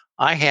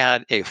I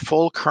had a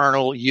full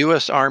colonel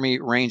U.S.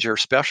 Army Ranger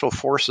Special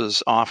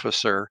Forces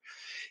officer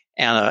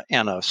and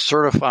a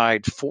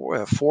certified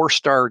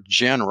four-star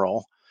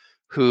general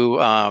who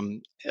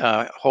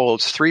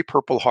holds 3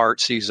 Purple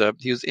Hearts. He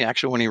was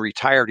actually, when he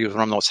retired, he was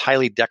one of the most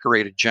highly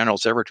decorated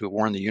generals ever to have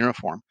worn the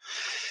uniform.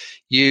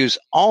 Use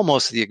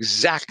almost the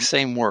exact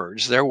same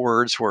words. Their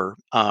words were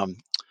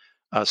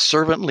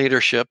servant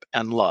leadership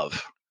and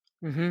love.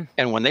 Mm-hmm.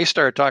 And when they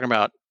started talking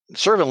about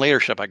servant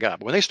leadership, I got.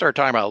 But when they started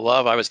talking about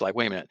love, I was like,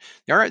 wait a minute.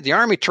 The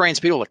Army trains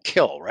people to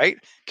kill, right?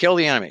 Kill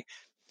the enemy.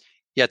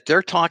 Yet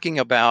they're talking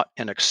about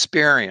an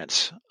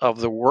experience of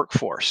the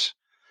workforce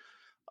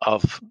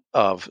of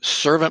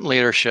servant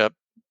leadership,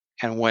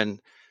 and when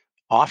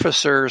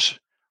officers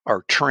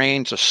are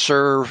trained to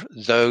serve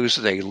those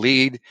they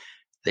lead,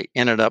 they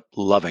ended up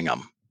loving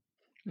them.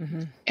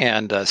 Mm-hmm.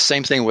 And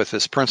same thing with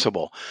this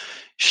principal.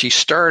 She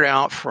started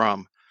out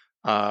from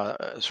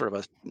sort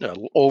of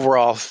an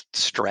overall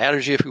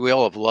strategy, if you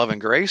will, of love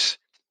and grace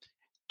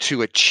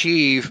to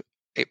achieve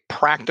a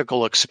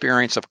practical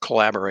experience of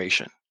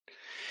collaboration.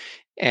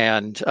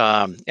 And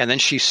then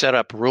she set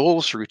up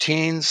rules,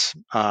 routines,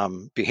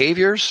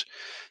 behaviors,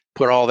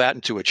 put all that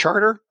into a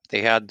charter.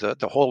 They had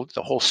the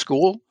whole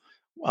school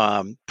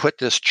put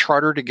this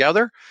charter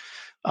together.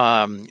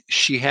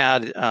 She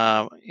had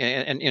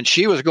and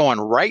she was going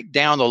right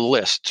down the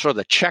list, sort of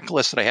the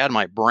checklist that I had in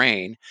my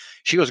brain.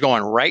 She was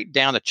going right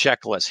down the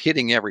checklist,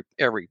 hitting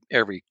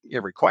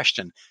every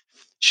question.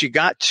 She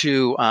got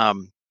to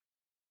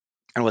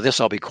and with this,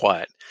 I'll be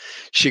quiet.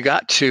 She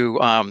got to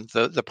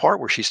the part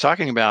where she's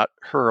talking about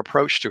her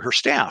approach to her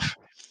staff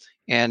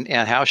and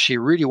how she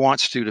really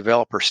wants to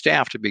develop her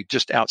staff to be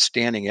just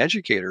outstanding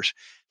educators.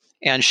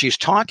 And she's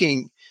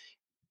talking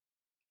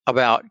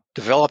about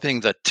developing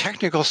the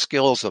technical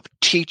skills of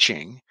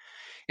teaching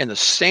in the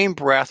same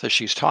breath as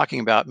she's talking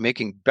about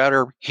making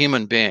better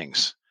human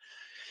beings.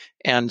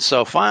 And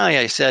so finally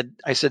I said,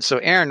 so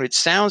Erin, it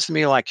sounds to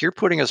me like you're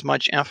putting as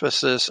much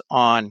emphasis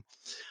on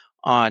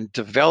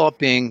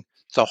developing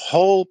the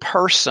whole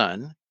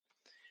person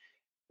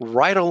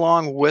right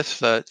along with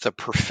the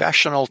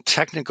professional,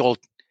 technical,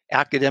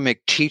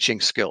 academic teaching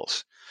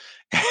skills.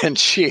 And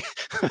she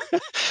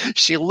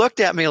looked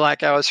at me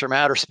like I was from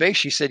outer space.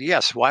 She said,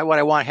 yes, why would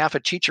I want half a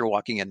teacher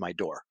walking in my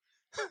door?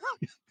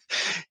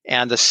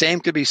 And the same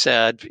could be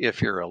said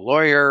if you're a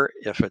lawyer,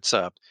 if it's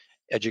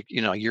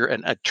you're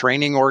a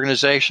training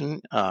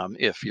organization,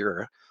 if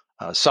you're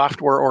a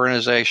software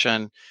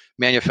organization,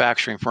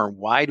 manufacturing firm.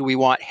 Why do we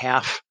want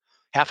half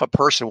a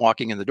person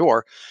walking in the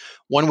door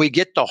when we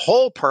get the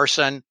whole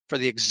person for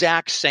the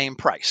exact same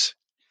price?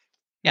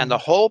 And the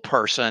whole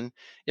person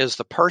is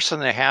the person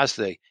that has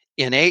the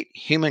innate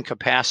human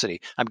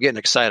capacity. I'm getting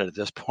excited at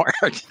this point.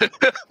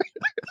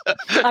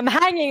 I'm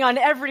hanging on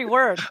every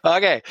word.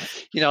 Okay.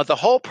 The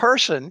whole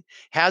person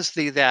has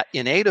that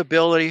innate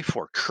ability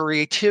for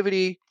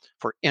creativity,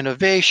 for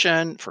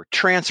innovation, for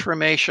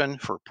transformation,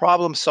 for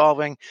problem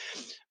solving.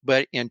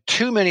 But in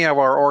too many of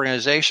our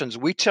organizations,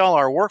 we tell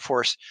our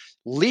workforce,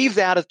 leave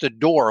that at the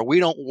door. We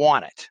don't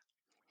want it.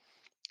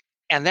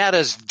 And that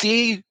is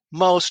the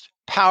most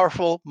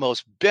powerful,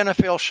 most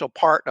beneficial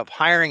part of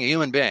hiring a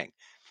human being.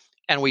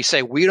 And we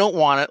say, we don't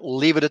want it,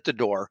 leave it at the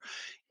door.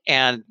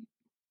 And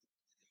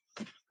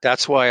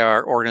that's why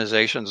our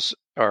organizations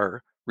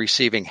are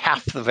receiving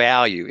half the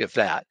value, if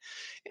that,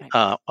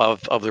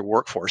 of their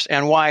workforce.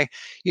 And why,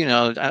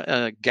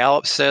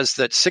 Gallup says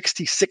that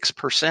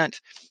 66%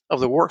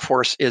 of the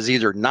workforce is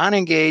either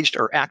non-engaged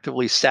or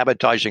actively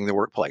sabotaging the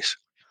workplace.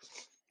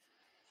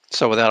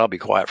 So with that, I'll be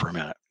quiet for a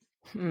minute.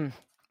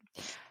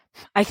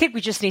 I think we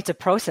just need to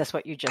process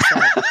what you just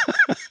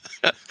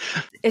said.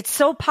 It's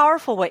so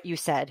powerful what you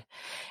said.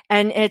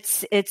 And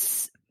it's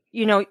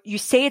you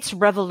say it's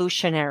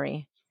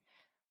revolutionary.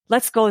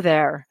 Let's go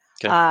there.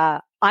 Okay.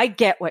 I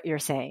get what you're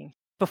saying.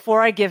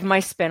 Before I give my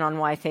spin on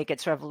why I think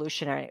it's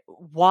revolutionary,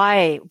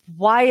 why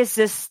is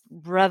this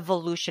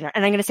revolutionary?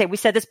 And I'm going to say, we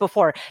said this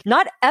before,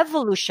 not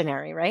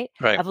evolutionary, right?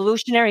 Right.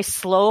 Evolutionary,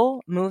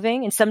 slow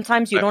moving, and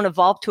sometimes you don't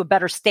evolve to a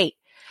better state.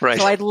 Right.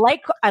 So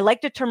I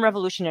like the term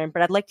revolutionary,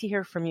 but I'd like to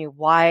hear from you.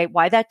 Why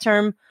that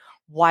term?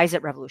 Why is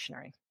it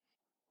revolutionary?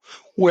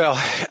 Well,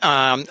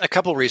 a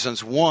couple of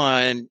reasons.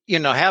 One,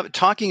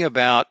 talking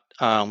about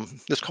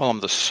let's call them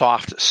the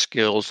soft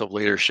skills of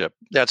leadership.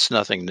 That's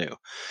nothing new.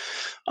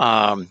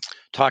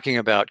 Talking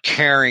about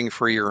caring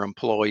for your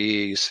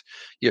employees.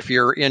 If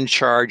you're in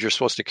charge, you're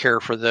supposed to care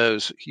for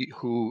those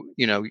who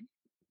you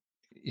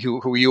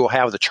will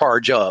have the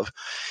charge of.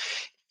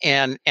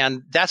 And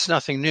that's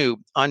nothing new.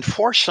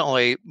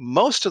 Unfortunately,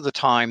 most of the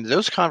time,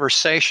 those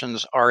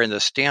conversations are in the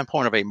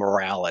standpoint of a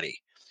morality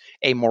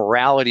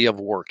of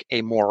work,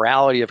 a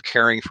morality of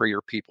caring for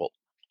your people,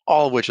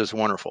 all of which is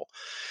wonderful.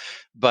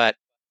 But,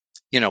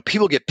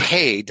 people get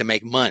paid to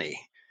make money.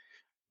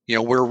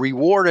 We're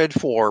rewarded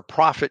for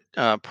profit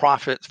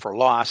for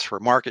loss, for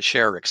market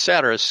share, et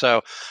cetera.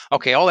 So,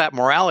 okay, all that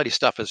morality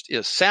stuff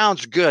is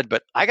sounds good,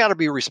 but I got to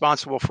be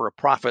responsible for a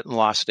profit and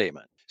loss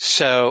statement.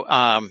 So,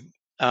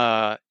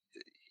 the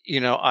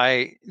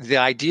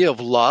idea of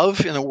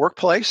love in the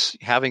workplace,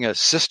 having a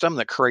system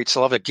that creates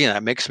love, again,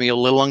 that makes me a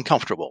little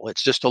uncomfortable.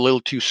 It's just a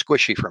little too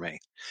squishy for me.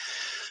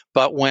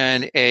 But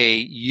when a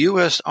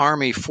U.S.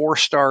 Army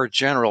 4-star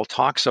general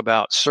talks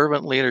about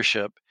servant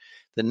leadership,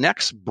 the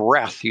next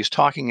breath he's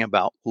talking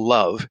about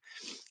love.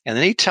 And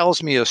then he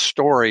tells me a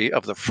story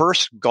of the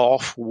first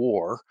Gulf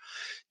War.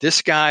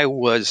 This guy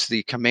was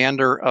the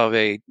commander of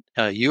a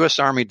U.S.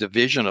 Army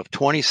division of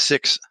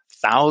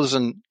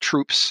 26,000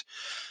 troops,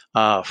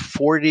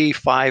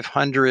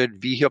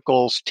 4,500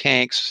 vehicles,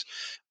 tanks,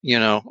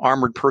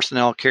 armored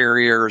personnel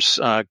carriers,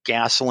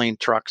 gasoline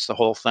trucks, the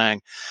whole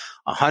thing,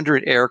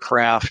 100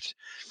 aircraft.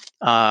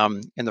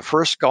 In the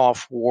first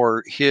Gulf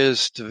War,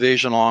 his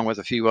division, along with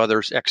a few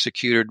others,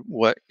 executed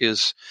what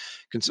was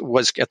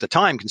at the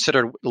time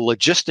considered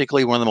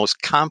logistically one of the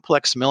most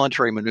complex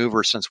military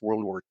maneuvers since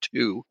World War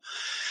II.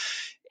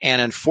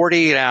 And in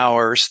 48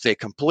 hours, they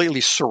completely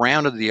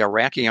surrounded the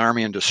Iraqi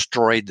army and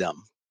destroyed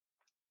them.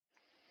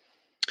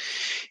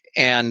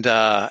 And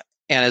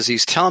as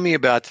he's telling me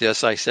about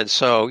this, I said,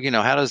 so,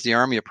 how does the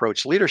Army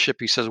approach leadership?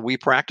 He says, we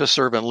practice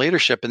servant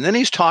leadership. And then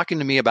he's talking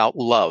to me about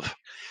love.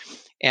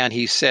 And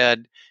he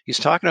said, he's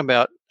talking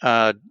about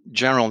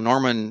General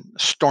Norman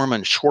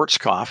Stormin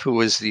Schwarzkopf, who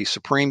was the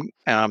supreme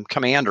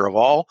commander of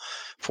all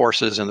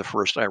forces in the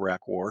first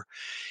Iraq War.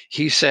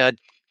 He said,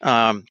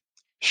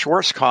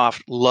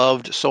 Schwarzkopf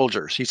loved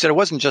soldiers. He said it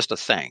wasn't just a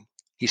thing.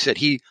 He said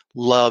he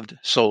loved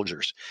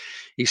soldiers.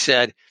 He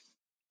said,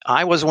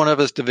 I was one of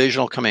his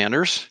divisional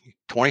commanders,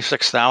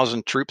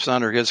 26,000 troops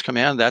under his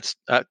command. That's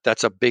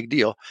a big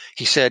deal.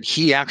 He said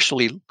he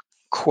actually,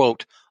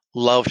 quote,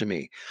 loved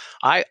me.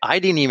 I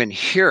didn't even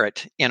hear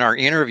it in our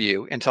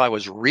interview until I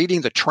was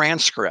reading the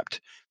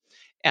transcript.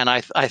 And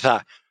I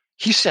thought,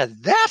 he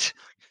said that?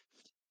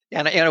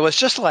 And it was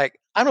just like,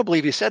 I don't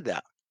believe he said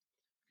that.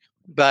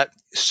 But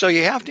so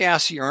you have to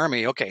ask the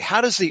Army, okay,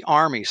 how does the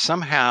Army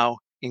somehow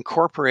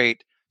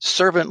incorporate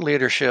servant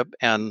leadership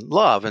and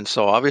love? And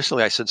so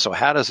obviously I said, so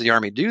how does the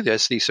Army do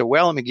this? And he said,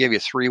 well, let me give you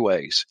 3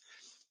 ways.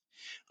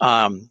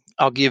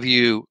 I'll give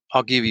you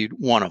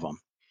one of them.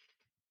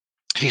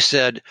 He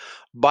said,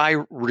 by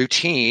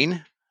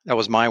routine, that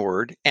was my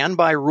word, and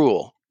by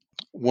rule.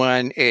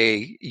 When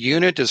a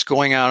unit is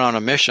going out on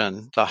a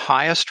mission, the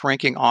highest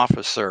ranking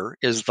officer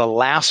is the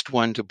last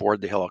one to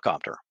board the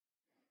helicopter.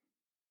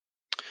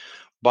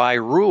 By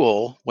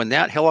rule, when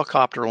that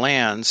helicopter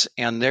lands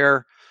and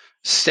they're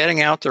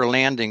setting out their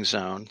landing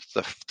zone,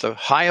 the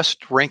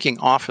highest ranking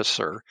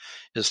officer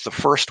is the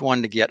first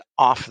one to get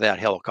off that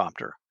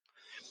helicopter.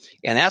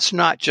 And that's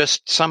not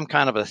just some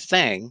kind of a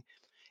thing.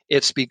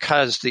 It's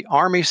because the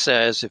Army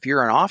says if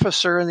you're an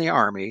officer in the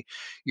Army,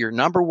 your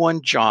number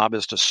one job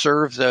is to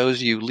serve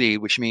those you lead,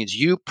 which means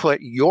you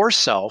put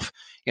yourself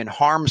in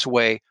harm's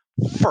way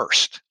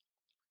first.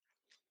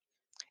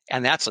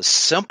 And that's a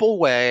simple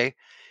way.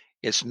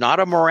 It's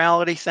not a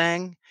morality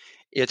thing.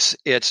 It's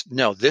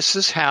no, this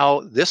is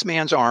how this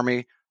man's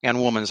army and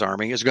woman's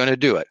army is going to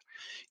do it.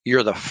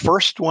 You're the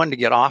first one to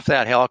get off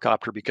that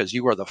helicopter because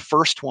you are the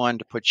first one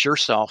to put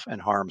yourself in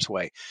harm's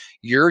way.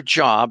 Your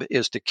job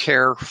is to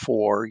care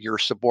for your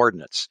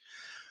subordinates.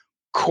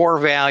 Core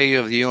value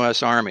of the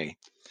U.S. Army.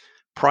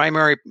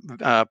 Primary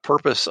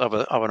purpose of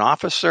an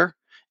officer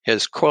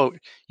is, quote,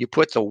 you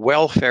put the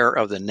welfare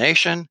of the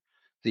nation,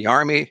 the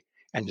Army,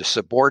 and the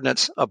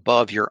subordinates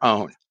above your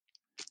own.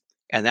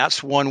 And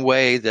that's one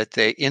way that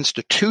they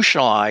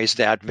institutionalize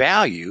that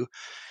value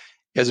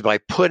is by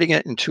putting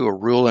it into a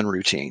rule and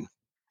routine.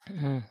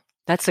 Mm-hmm.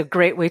 That's a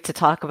great way to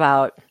talk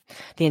about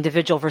the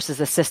individual versus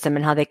the system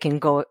and how they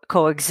can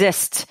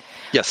coexist.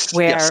 Yes.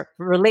 Where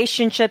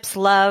relationships,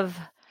 love,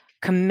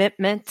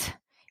 commitment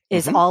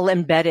is all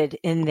embedded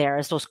in there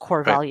as those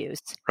core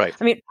values. Right.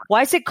 I mean,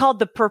 why is it called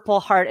the Purple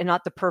Heart and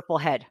not the Purple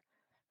Head?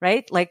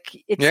 Right?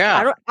 Like it's.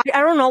 Yeah.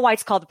 I don't know why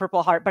it's called the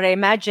Purple Heart, but I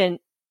imagine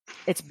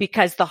it's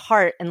because the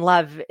heart and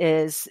love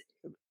is.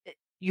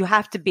 You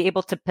have to be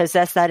able to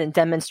possess that and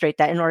demonstrate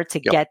that in order to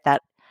get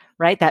that,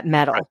 right? That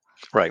medal.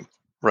 Right.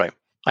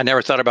 I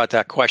never thought about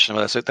that question.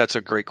 That's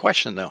a great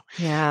question, though.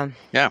 Yeah.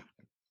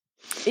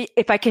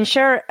 If I can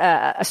share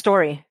a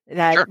story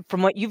that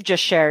from what you've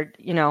just shared,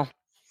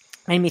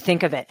 made me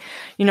think of it.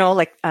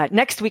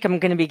 Next week I'm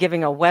going to be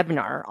giving a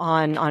webinar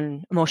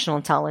on emotional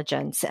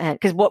intelligence, and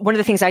because one of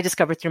the things I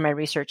discovered through my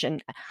research,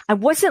 and it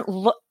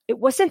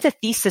wasn't a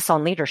thesis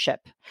on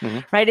leadership,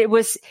 right?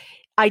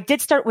 I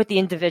did start with the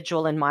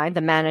individual in mind,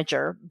 the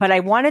manager, but I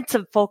wanted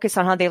to focus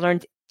on how they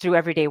learned through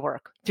everyday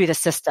work, through the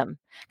system.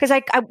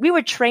 Because we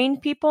would train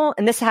people,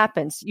 and this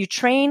happens. You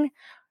train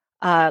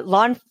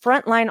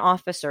frontline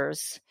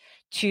officers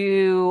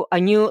to a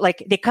new,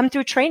 they come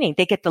through training.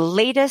 They get the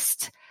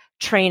latest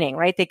training,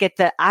 right? They get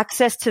the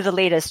access to the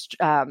latest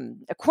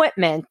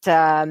equipment,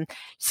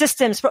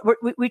 systems.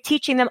 We're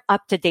teaching them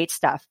up-to-date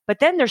stuff. But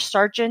then there's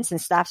sergeants and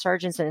staff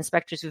sergeants and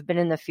inspectors who've been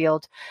in the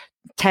field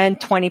 10,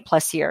 20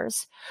 plus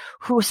years,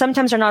 who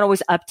sometimes are not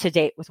always up to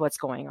date with what's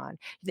going on.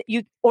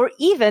 Or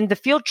even the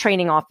field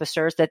training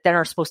officers that then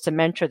are supposed to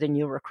mentor the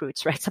new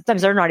recruits, right?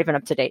 Sometimes they're not even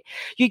up to date.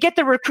 You get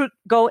the recruit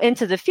go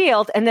into the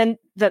field, and then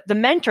the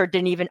mentor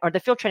or the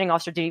field training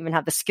officer didn't even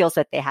have the skills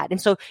that they had.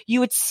 And so you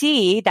would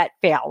see that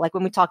fail, like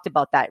when we talked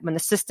about that, when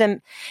the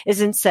system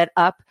isn't set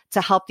up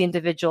to help the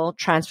individual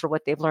transfer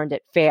what they've learned,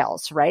 it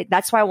fails, right?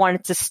 That's why I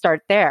wanted to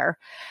start there.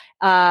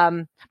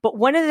 But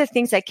one of the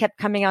things that kept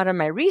coming out of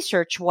my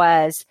research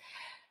was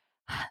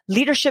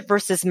leadership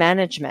versus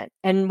management.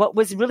 And what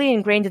was really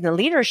ingrained in the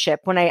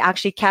leadership, when I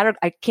actually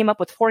I came up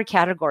with 4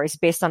 categories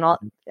based on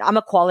I'm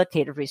a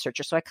qualitative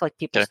researcher, so I collect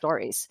people's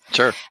stories.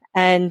 Sure.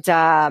 And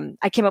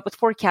I came up with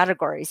 4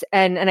 categories.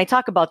 And I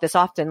talk about this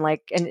often,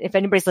 like, and if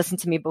anybody's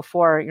listened to me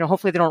before,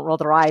 hopefully they don't roll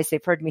their eyes.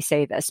 They've heard me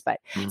say this, but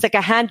it's like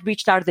a hand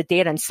reached out of the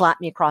data and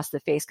slapped me across the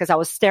face because I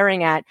was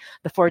staring at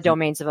the 4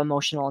 domains of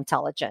emotional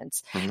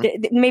intelligence.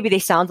 Maybe they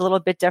sound a little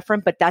bit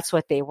different, but that's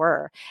what they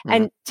were.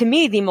 And to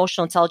me, the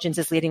emotional intelligence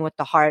is leading with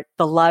the heart.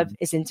 The love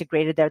is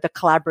integrated there, the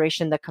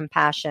collaboration, the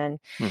compassion.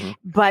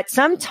 But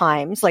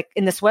sometimes, like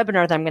in this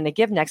webinar that I'm going to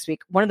give next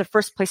week, one of the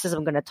first places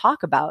I'm going to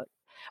talk about,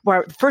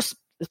 where the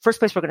first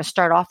place we're going to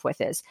start off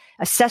with is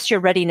assess your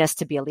readiness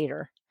to be a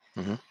leader.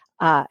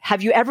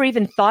 Have you ever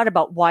even thought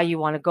about why you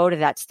want to go to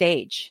that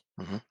stage?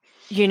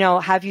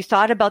 Have you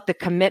thought about the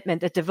commitment,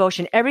 the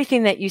devotion,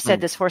 everything that you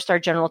said this 4-star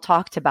general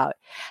talked about?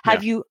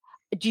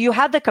 Do you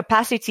have the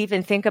capacity to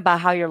even think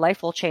about how your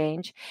life will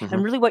change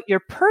and really what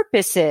your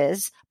purpose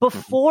is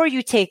before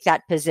you take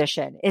that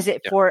position? Is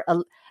it for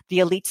the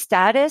elite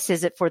status?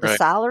 Is it for the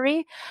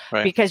salary?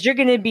 Because you're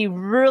going to be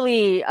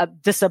really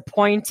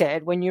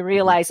disappointed when you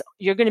realize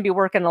you're going to be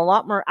working a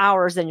lot more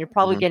hours than you're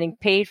probably getting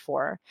paid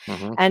for.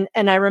 And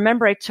I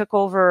remember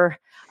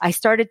I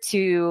started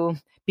to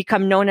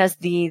become known as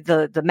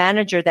the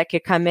manager that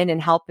could come in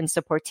and help and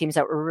support teams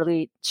that were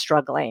really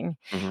struggling.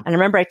 And I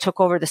remember I took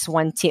over this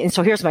one team. And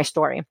so here's my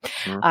story.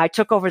 I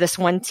took over this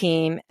one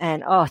team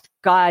and, oh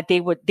God, they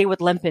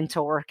would limp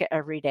into work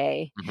every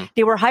day.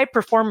 They were high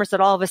performers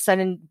that all of a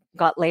sudden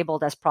got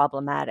labeled as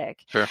problematic.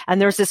 And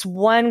there's this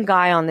one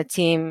guy on the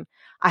team.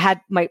 I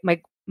had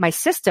my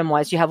system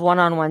was you have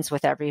one-on-ones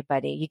with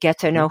everybody. You get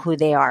to know who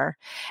they are.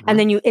 And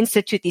then you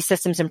institute these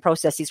systems and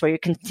processes where you're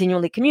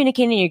continually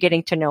communicating and you're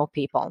getting to know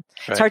people.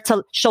 It's hard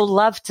to show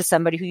love to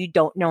somebody who you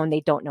don't know and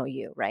they don't know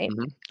you, right?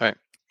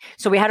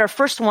 So we had our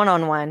first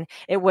one-on-one.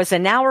 It was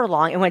an hour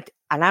long. It went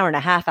an hour and a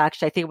half,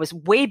 actually. I think it was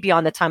way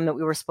beyond the time that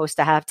we were supposed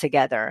to have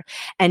together.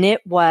 And it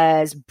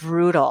was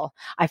brutal.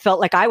 I felt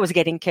like I was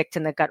getting kicked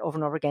in the gut over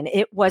and over again.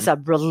 It was a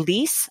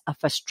release of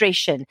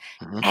frustration,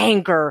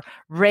 anger,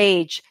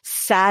 rage,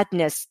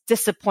 sadness,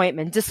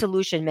 disappointment,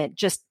 disillusionment,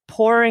 just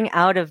pouring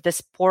out of this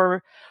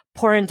poor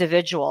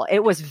individual.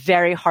 It was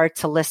very hard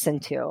to listen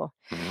to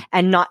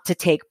and not to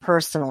take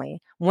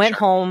personally. Went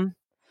home,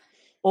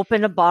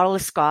 opened a bottle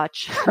of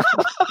scotch.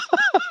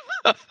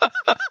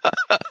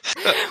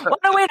 What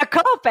a way to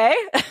cope, eh?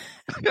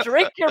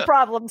 Drink your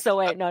problems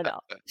away. No.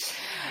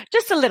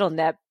 Just a little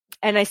nip.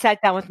 And I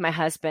sat down with my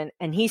husband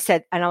and he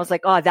said, and I was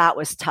like, oh, that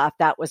was tough.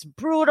 That was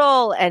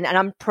brutal. And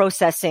I'm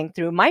processing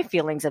through my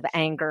feelings of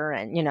anger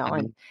and,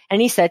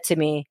 and he said to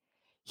me,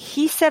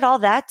 he said all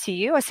that to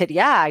you? I said,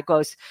 yeah. I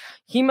goes,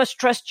 he must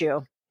trust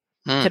you.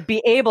 To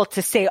be able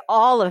to say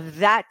all of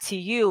that to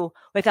you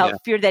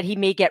without fear that he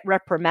may get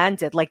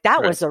reprimanded. Like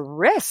that was a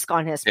risk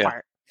on his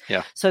part.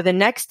 So the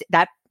next,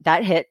 that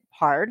hit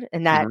hard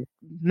and that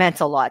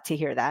meant a lot to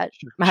hear that.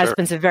 My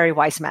husband's a very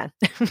wise man.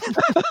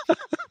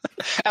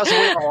 As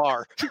we all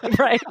are.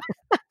 Right.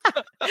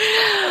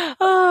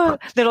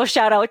 Little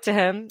shout out to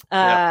him.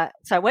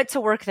 So I went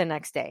to work the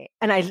next day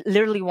and I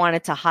literally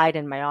wanted to hide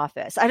in my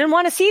office. I didn't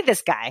want to see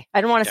this guy.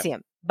 I didn't want to see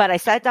him, but I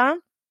sat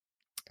down.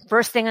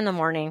 First thing in the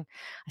morning,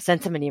 I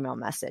sent him an email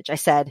message. I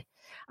said,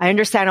 I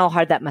understand how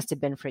hard that must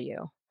have been for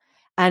you.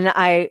 And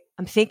I'm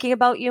thinking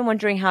about you and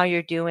wondering how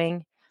you're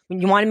doing.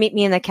 When you want to meet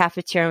me in the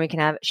cafeteria and we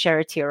can share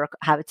a tea or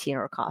have a tea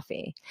or a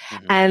coffee.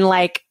 And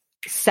like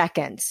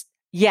seconds,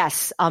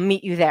 yes, I'll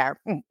meet you there.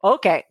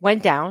 Okay.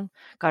 Went down,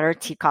 got our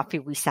tea, coffee.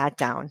 We sat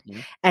down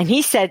and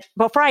he said,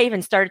 before I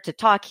even started to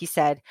talk, he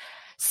said,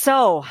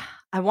 so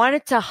I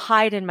wanted to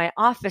hide in my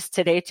office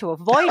today to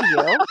avoid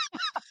you.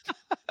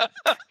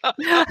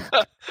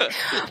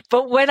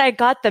 But when I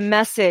got the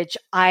message,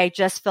 I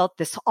just felt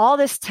all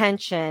this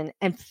tension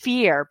and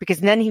fear because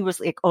then he was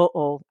like,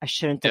 oh, I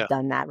shouldn't have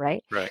done that,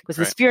 right? Because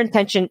this fear and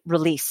tension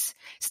release.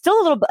 Still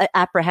a little bit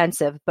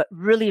apprehensive, but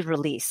really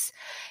release.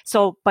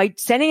 So by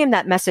sending him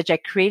that message, I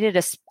created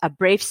a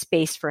brave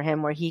space for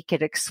him where he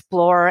could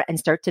explore and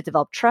start to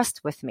develop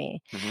trust with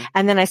me.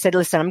 And then I said,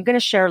 listen, I'm going to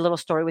share a little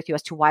story with you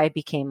as to why I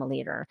became a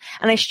leader.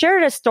 And I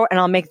shared a story, and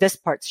I'll make this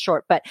part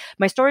short, but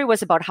my story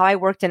was about how I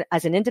worked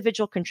as an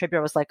individual contributor.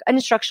 I was like an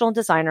instructional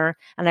designer,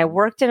 and I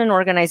worked in an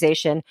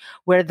organization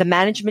where the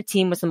management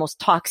team was the most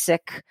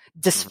toxic,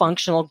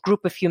 dysfunctional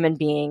group of human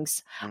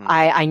beings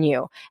I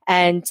knew.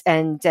 And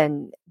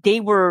they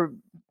were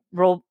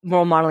role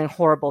modeling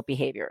horrible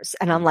behaviors.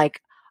 And I'm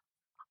like,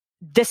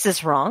 this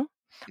is wrong.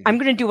 I'm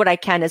going to do what I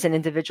can as an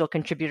individual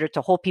contributor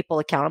to hold people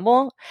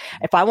accountable.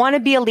 If I want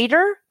to be a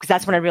leader, because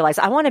that's when I realized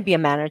I want to be a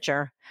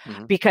manager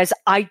because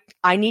I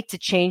need to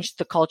change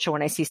the culture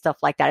when I see stuff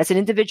like that. As an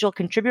individual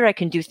contributor, I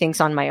can do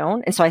things on my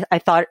own. And so I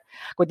thought,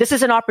 well, this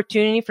is an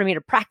opportunity for me to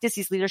practice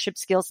these leadership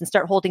skills and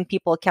start holding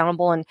people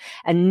accountable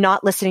and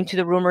not listening to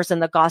the rumors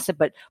and the gossip,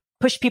 but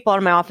push people out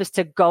of my office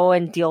to go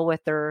and deal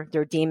with their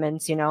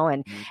demons,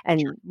 and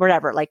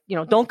whatever, like,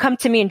 don't come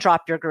to me and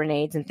drop your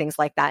grenades and things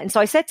like that. And so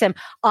I said to him,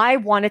 I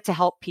wanted to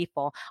help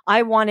people.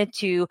 I wanted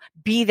to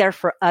be there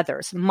for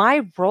others.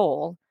 My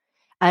role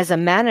as a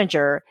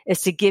manager is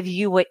to give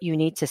you what you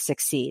need to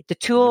succeed, the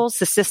tools,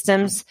 the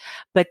systems,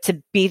 but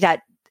to be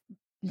that,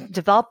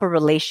 develop a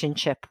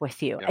relationship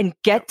with you and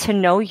get to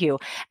know you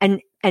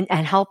and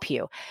help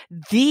you.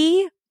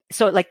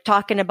 So like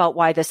talking about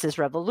why this is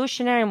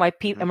revolutionary and why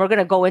people, and we're going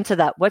to go into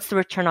that. What's the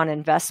return on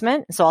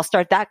investment? So I'll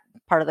start that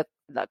part of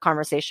the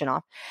conversation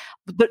off.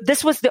 But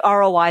this was the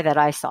ROI that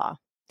I saw.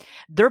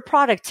 Their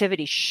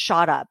productivity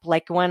shot up,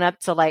 went up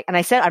to and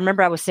I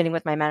remember I was sitting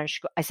with my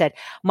manager. I said,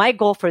 my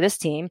goal for this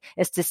team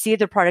is to see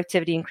their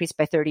productivity increase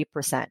by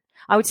 30%.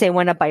 I would say it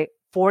went up by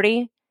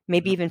 40,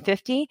 maybe even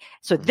 50.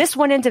 So this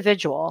one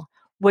individual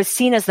was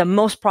seen as the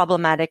most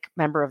problematic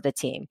member of the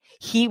team.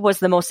 He was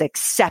the most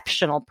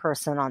exceptional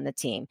person on the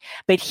team,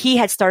 but he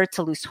had started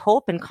to lose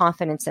hope and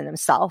confidence in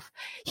himself.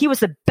 He was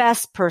the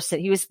best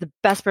person. He was the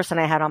best person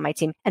I had on my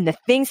team. And the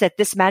things that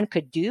this man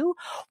could do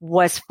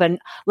was fun.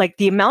 Like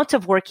the amount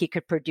of work he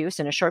could produce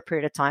in a short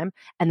period of time.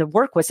 And the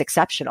work was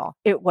exceptional.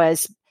 It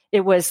was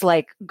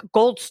like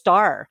gold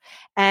star.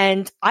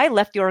 And I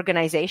left the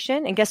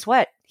organization, and guess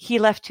what? He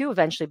left too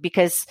eventually,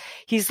 because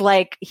he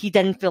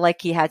didn't feel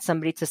like he had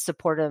somebody to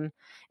support him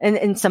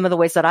in some of the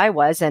ways that I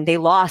was. And they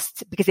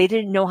lost because they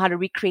didn't know how to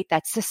recreate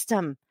that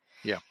system.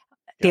 Yeah.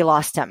 They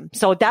lost him.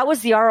 So that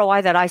was the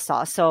ROI that I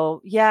saw.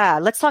 So yeah,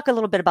 let's talk a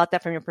little bit about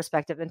that from your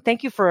perspective. And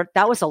thank you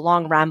that was a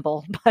long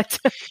ramble, but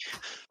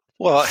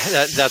well,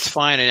 that's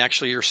fine. And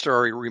actually, your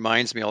story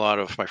reminds me a lot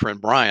of my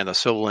friend Brian, the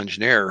civil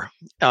engineer.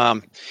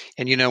 And,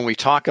 when we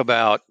talk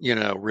about,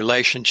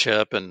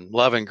 relationship and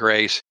love and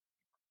grace,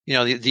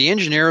 the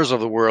engineers of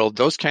the world,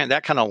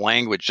 that kind of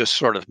language just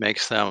sort of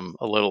makes them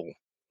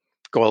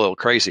go a little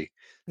crazy.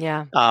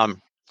 Yeah.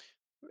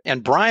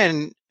 And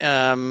Brian,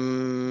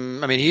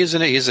 he's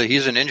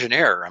an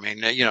engineer.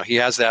 He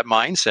has that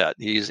mindset.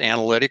 He's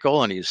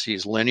analytical and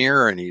he's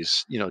linear and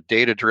he's,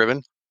 data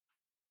driven.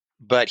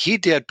 But he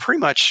did pretty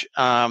much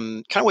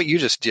kind of what you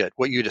just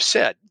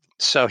said.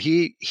 So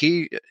he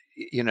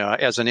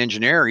as an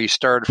engineer, he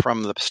started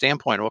from the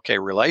standpoint, okay,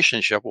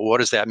 relationship. Well, what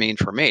does that mean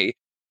for me?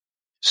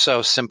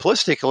 So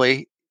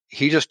simplistically,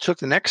 he just took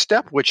the next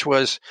step, which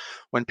was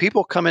when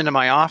people come into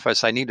my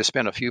office, I need to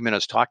spend a few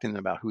minutes talking to them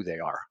about who they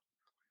are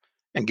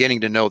and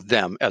getting to know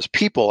them as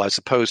people as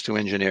opposed to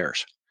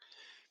engineers.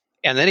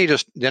 And then he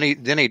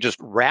just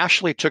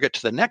rashly took it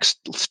to the next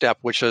step,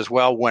 which is,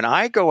 well, when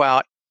I go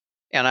out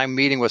and I'm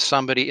meeting with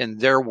somebody in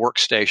their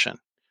workstation,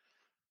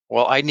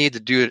 well, I need to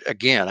do it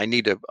again. I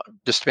need to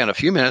just spend a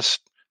few minutes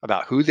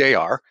about who they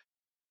are.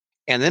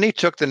 And then he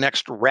took the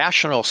next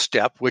rational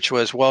step, which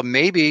was, well,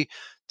 maybe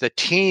the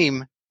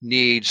team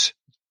needs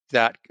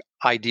that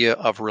idea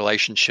of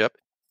relationship.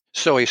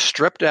 So he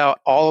stripped out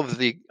all of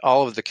the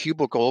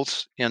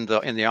cubicles in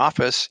the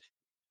office,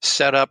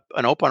 set up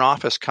an open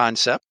office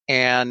concept,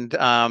 and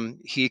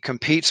he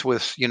competes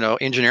with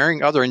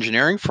other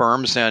engineering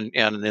firms, and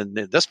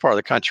in this part of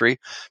the country,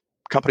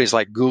 companies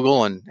like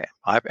Google and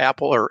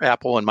Apple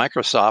and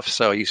Microsoft.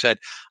 So he said,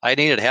 I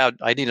needed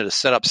to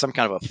set up some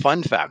kind of a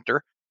fun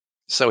factor.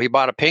 So he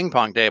bought a ping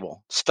pong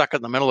table, stuck it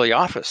in the middle of the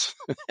office.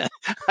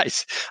 I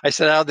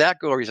said, how'd that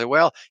go? He said,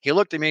 well, he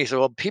looked at me. He said,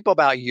 well, people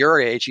about your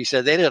age, he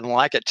said, they didn't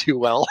like it too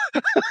well.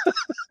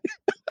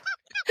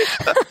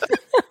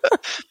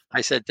 I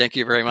said, thank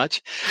you very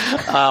much.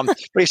 But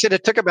he said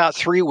it took about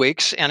 3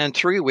 weeks. And in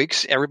 3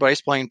 weeks,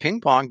 everybody's playing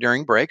ping pong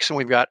during breaks. And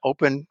we've got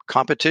open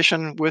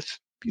competition with,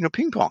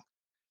 ping pong.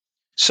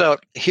 So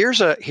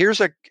here's a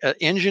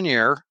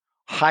engineer,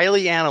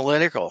 highly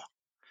analytical,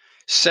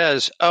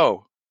 says,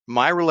 oh,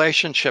 my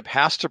leadership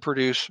has to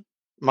produce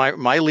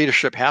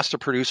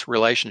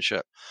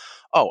relationship.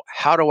 Oh,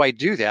 how do I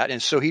do that?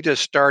 And so he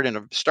just started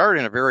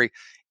in a very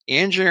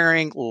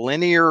engineering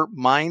linear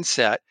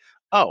mindset.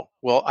 Oh,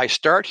 well, I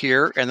start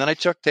here and then I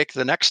take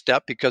the next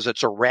step because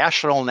it's a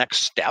rational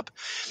next step.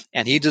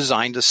 And he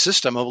designed a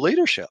system of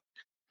leadership.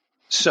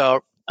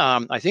 So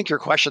I think your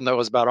question, though,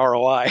 was about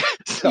ROI.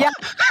 Yeah.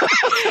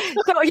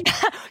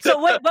 So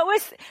what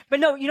was, but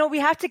no, we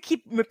have to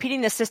keep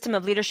repeating the system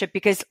of leadership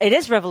because it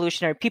is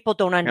revolutionary. People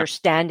don't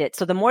understand it.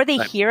 So the more they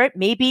hear it,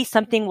 maybe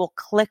something will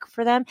click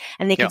for them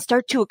and they can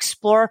start to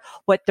explore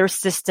what their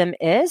system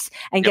is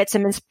and get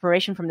some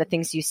inspiration from the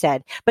things you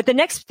said. But the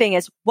next thing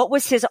is, what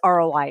was his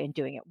ROI in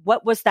doing it?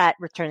 What was that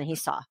return that he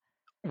saw?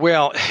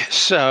 Well,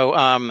 so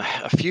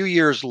a few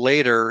years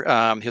later,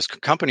 his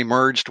company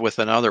merged with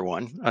another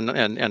one,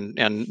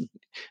 and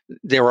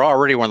they were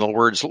already one of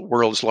the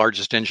world's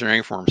largest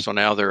engineering firms. So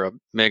now they're a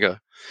mega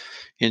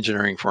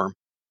engineering firm.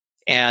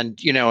 And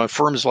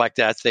firms like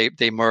that,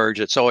 they merge.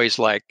 It's always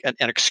like an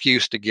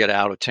excuse to get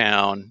out of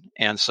town.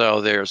 And so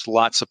there's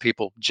lots of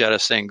people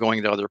jettisoning,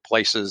 going to other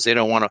places. They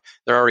don't want to.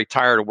 They're already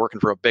tired of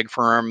working for a big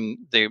firm.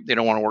 They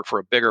don't want to work for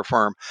a bigger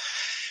firm.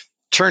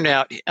 Turned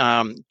out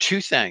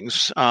two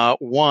things.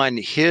 One,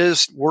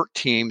 his work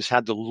teams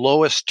had the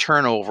lowest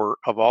turnover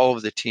of all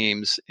of the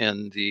teams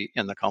in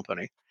the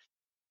company.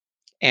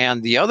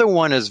 And the other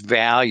one is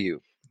value.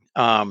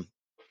 One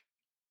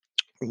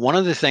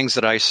of the things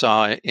that I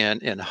saw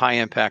in high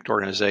impact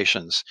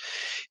organizations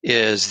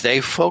is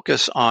they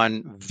focus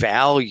on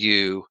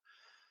value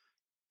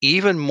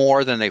even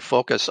more than they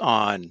focus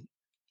on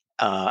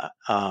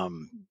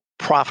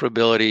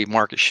profitability,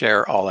 market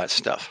share, all that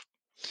stuff.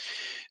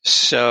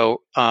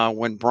 So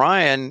when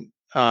Brian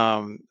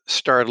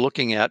started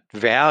looking at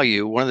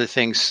value, one of the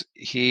things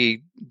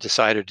he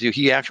decided to do,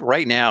 he actually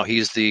right now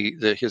he's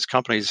his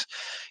company's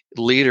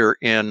leader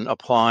in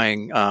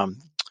applying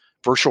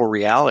virtual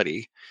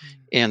reality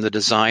in the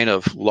design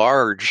of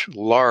large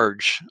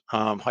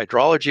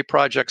hydrology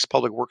projects,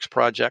 public works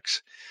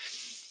projects,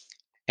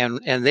 and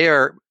they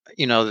are,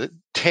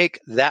 take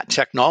that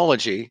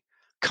technology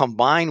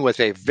combined with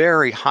a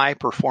very high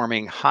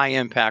performing, high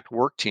impact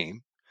work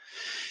team.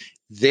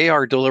 They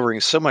are delivering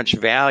so much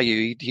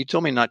value. He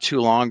told me not too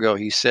long ago,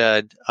 he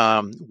said,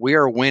 we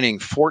are winning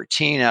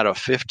 14 out of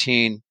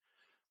 15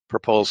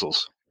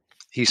 proposals.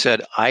 He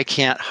said, I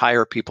can't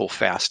hire people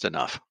fast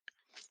enough.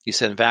 He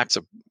said, in fact, it's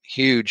a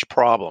huge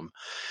problem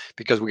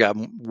because we got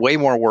way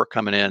more work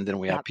coming in than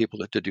we have people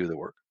to do the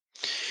work.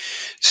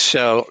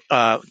 So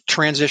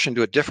transition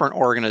to a different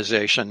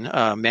organization,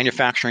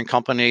 manufacturing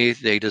company.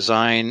 They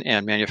design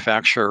and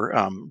manufacture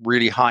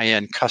really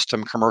high-end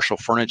custom commercial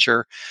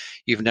furniture.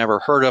 You've never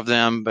heard of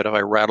them, but if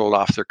I rattled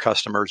off their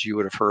customers, you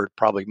would have heard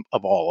probably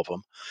of all of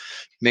them.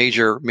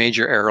 Major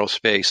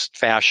aerospace,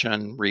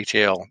 fashion,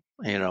 retail,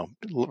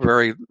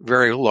 very,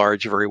 very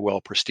large, very well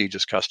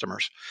prestigious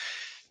customers.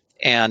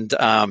 And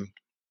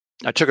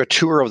I took a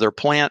tour of their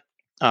plant,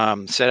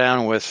 sat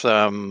down with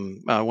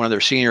one of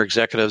their senior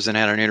executives and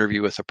had an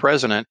interview with the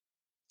president.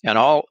 And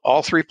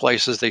all three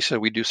places, they said,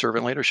 we do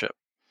servant leadership.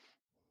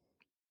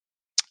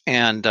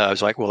 And I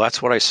was like, well,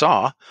 that's what I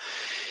saw.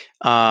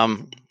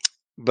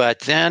 But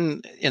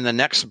then in the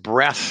next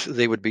breath,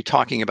 they would be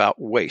talking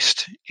about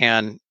waste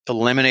and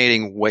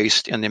eliminating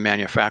waste in the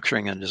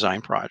manufacturing and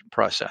design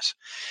process.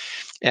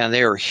 And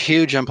they are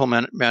huge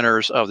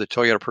implementers of the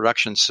Toyota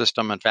production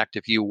system. In fact,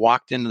 if you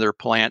walked into their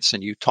plants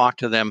and you talked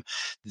to them,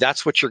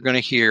 that's what you're going to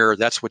hear.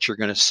 That's what you're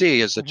going to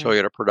see is the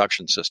Toyota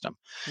production system.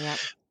 Yep.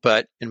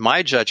 But in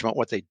my judgment,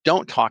 what they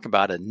don't talk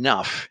about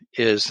enough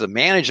is the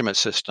management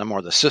system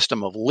or the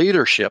system of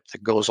leadership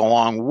that goes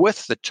along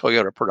with the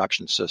Toyota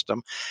production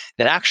system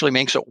that actually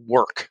makes it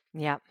work.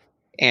 Yeah.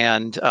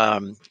 And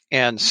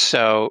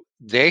so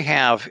they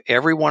have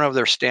every one of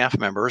their staff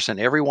members and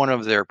every one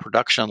of their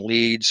production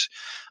leads,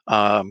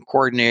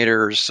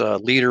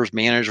 coordinators, leaders,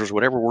 managers,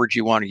 whatever word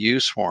you want to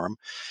use for them.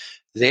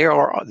 They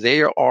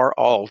are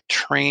all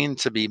trained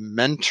to be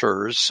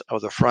mentors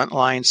of the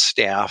frontline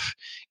staff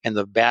in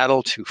the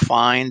battle to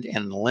find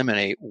and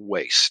eliminate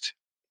waste.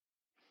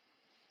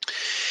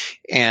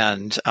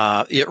 And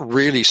it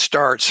really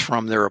starts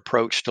from their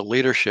approach to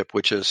leadership,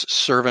 which is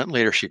servant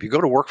leadership. You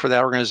go to work for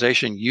that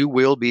organization, you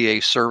will be a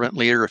servant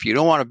leader. If you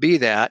don't want to be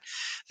that,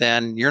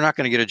 then you're not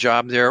going to get a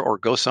job there or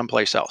go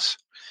someplace else.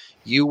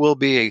 You will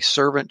be a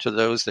servant to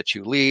those that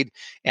you lead,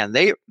 and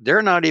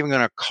they're not even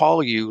going to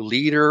call you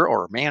leader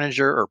or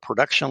manager or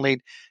production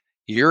lead.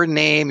 Your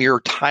name, your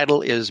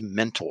title is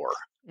mentor.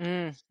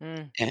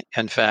 Mm-hmm.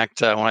 In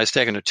fact, when I was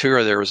taking a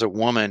tour, there was a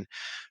woman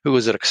who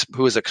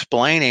was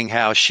explaining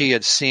how she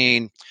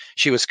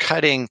was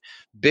cutting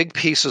big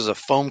pieces of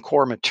foam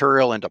core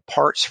material into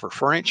parts for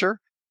furniture.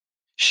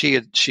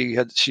 She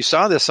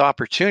saw this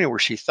opportunity where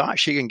she thought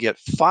she can get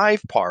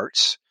 5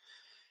 parts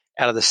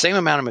out of the same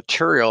amount of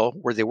material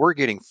where they were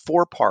getting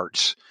 4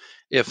 parts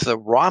if the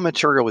raw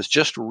material was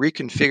just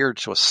reconfigured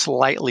to a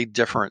slightly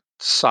different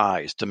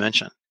size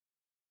dimension.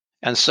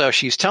 And so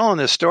she's telling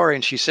this story,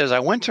 and she says, I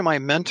went to my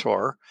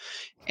mentor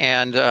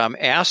and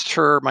asked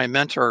my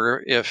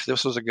mentor if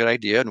this was a good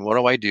idea and what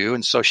do I do?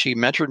 And so she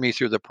mentored me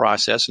through the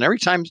process. And every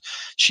time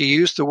she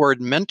used the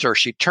word mentor,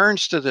 she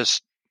turns to this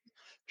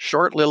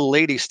short little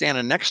lady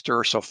standing next to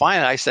her. So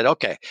finally I said,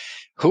 okay,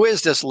 who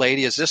is this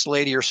lady? Is this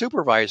lady your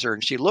supervisor?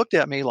 And she looked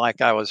at me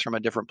like I was from a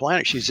different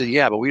planet. She said,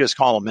 yeah, but we just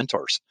call them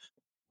mentors.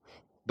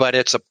 But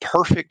it's a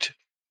perfect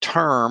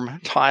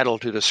title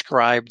to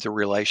describe the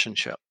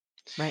relationship.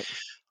 Right.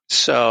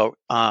 So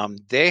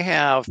they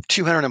have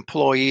 200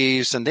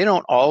 employees, and they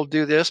don't all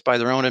do this by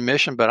their own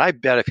admission, but I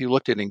bet if you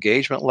looked at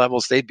engagement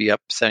levels, they'd be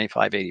up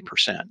 75,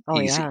 80%.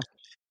 Oh, easy. Yeah.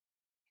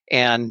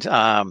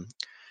 And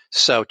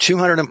so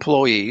 200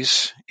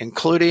 employees,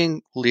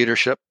 including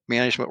leadership,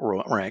 management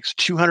ranks,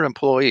 200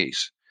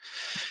 employees.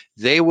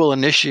 They will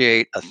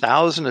initiate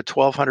 1,000 to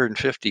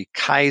 1,250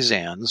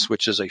 Kaizens,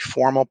 which is a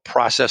formal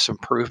process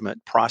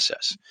improvement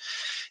process.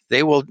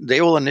 They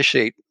will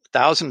initiate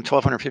 1,000 to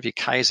 1,250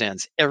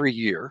 Kaizens every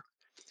year.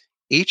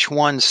 Each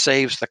one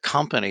saves the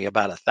company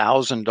about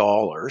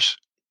 $1,000.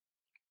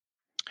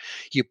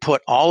 You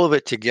put all of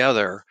it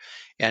together,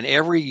 and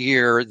every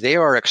year they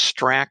are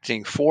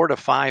extracting 4 to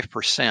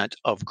 5%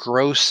 of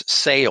gross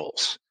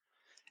sales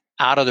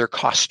out of their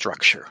cost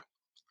structure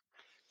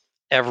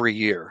every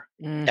year.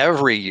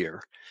 Every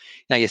year.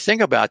 Now you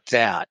think about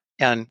that,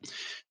 and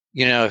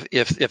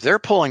If they're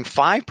pulling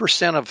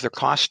 5% of their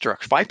cost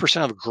structure,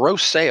 5% of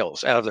gross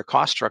sales out of their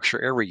cost structure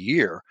every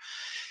year,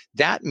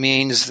 that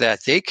means that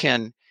they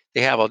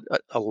have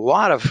a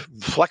lot of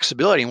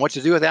flexibility in what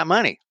to do with that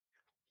money.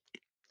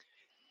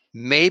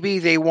 Maybe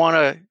they want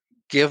to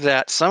give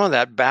some of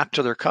that back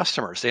to their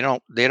customers. They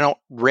don't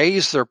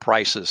raise their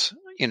prices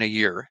in a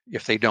year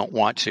if they don't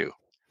want to.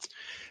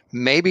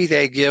 Maybe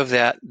they give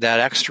that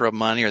extra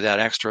money or that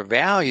extra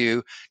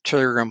value to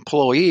their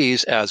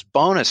employees as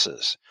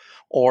bonuses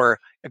or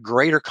a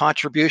greater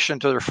contribution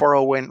to their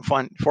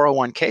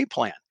 401k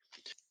plan.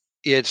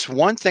 It's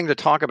one thing to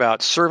talk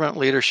about servant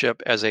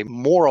leadership as a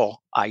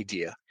moral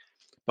idea,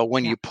 but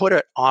when you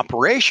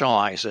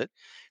operationalize it,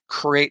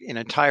 create an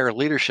entire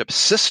leadership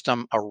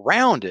system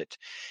around it,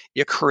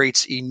 it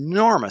creates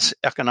enormous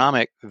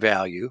economic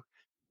value.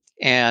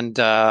 And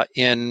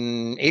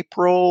in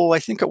April, I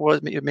think it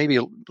was maybe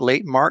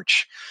late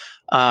March,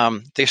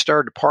 they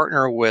started to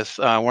partner with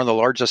one of the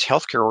largest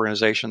healthcare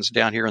organizations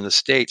down here in the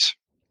States.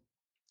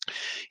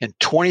 In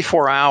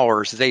 24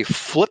 hours, they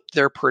flipped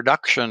their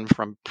production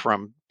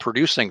from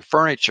producing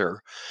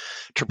furniture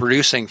to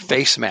producing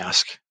face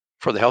masks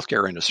for the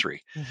healthcare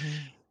industry.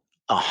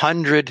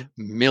 100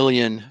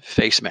 million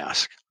face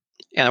masks.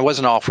 And it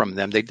wasn't all from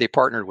them. They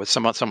partnered with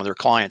some of their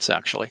clients,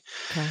 actually.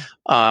 Okay.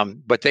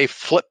 But they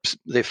flipped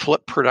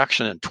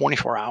production in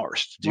 24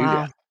 hours to do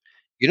that.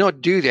 You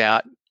don't do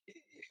that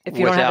if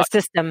you don't have a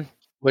system.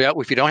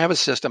 Well, if you don't have a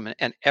system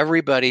and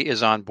everybody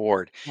is on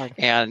board. Right.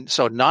 And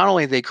so not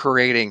only are they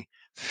creating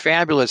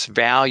fabulous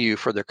value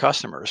for their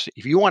customers,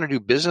 if you want to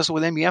do business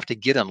with them, you have to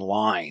get in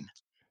line.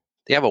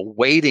 They have a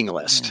waiting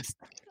list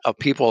of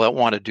people that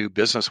want to do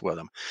business with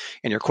them.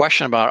 And your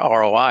question about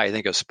ROI, I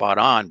think, is spot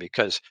on,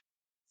 because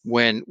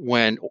when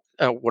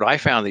what I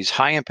found, these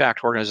high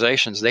impact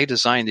organizations, they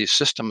design these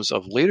systems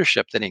of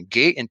leadership that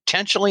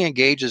intentionally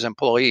engages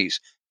employees.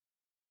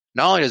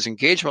 Not only does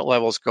engagement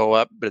levels go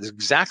up, but it's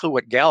exactly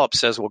what Gallup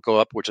says will go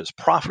up, which is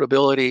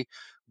profitability,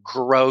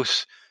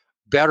 growth,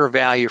 better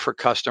value for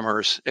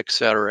customers, et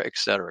cetera, et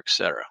cetera, et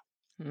cetera.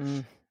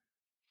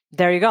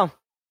 There you go.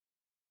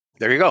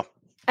 There you go.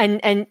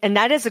 And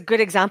that is a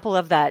good example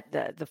of that,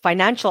 the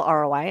financial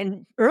ROI.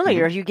 And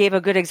earlier you gave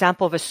a good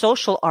example of a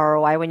social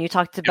ROI when you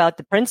talked about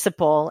the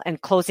principal and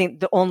closing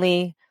the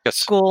only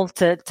school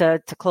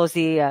to close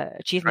the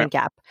achievement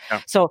gap.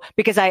 Yeah. So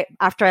because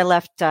after I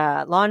left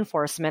law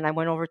enforcement, I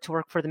went over to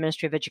work for the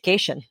Ministry of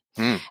Education.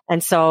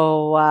 And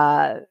so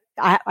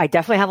I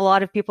definitely have a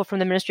lot of people from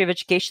the Ministry of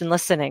Education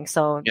listening.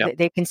 So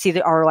they can see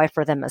the ROI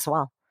for them as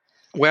well.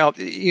 Well,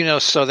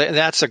 so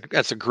that's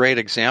a great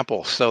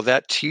example. So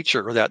that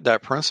teacher,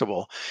 that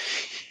principal,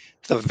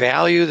 the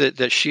value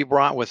that she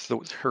brought with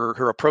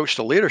her approach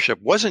to leadership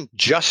wasn't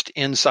just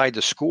inside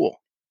the school.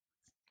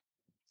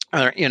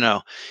 You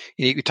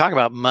talk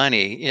about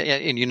money,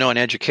 and in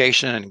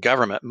education and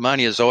government,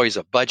 money is always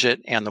a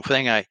budget. And the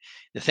thing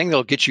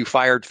that'll get you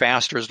fired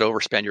faster is to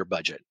overspend your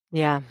budget.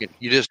 Yeah,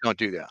 you just don't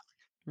do that.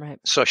 Right.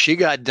 So she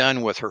got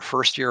done with her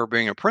first year of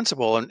being a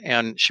principal,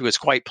 and she was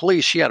quite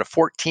pleased. She had a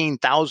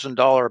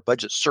 $14,000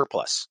 budget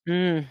surplus.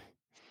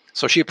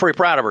 So she's pretty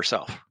proud of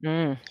herself.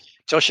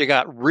 So she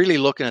got really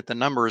looking at the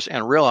numbers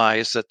and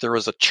realized that there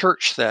was a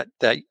church that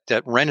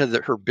rented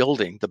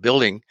the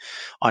building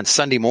on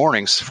Sunday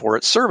mornings for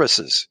its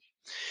services.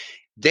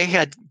 They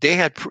had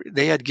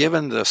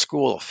given the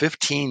school a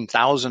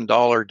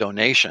 $15,000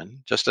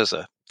 donation just as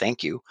a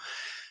thank you,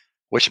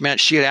 which meant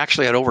she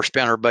had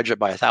overspent her budget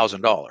by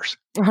 $1,000.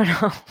 Oh,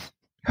 no.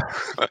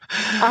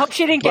 I hope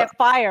she didn't get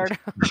fired.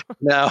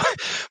 No,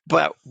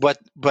 but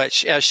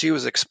as she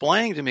was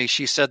explaining to me,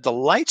 she said the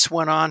lights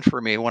went on for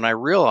me when I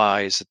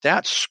realized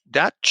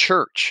that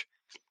church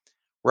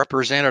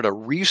represented a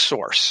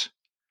resource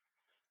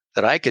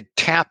that I could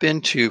tap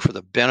into for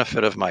the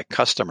benefit of my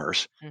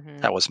customers.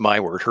 That was my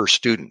word, her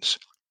students.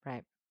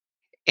 Right.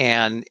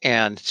 And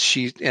then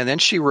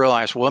she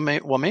realized,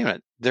 wait a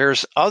minute,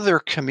 there's other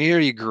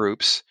community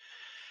groups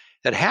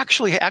that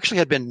actually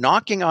had been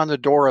knocking on the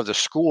door of the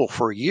school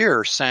for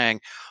years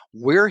saying,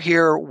 we're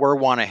here, we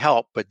want to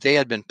help, but they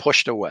had been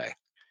pushed away.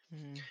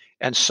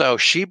 And so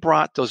she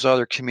brought those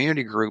other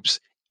community groups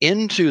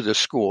into the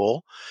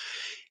school.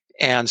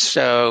 And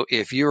so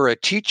if you're a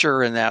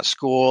teacher in that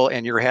school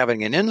and you're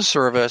having an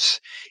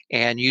in-service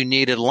and you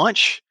needed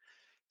lunch,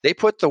 they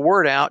put the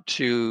word out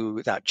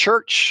to that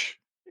church.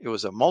 It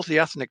was a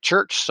multi-ethnic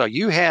church. So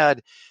you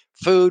had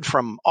food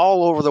from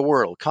all over the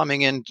world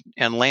coming in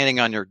and landing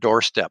on your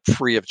doorstep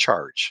free of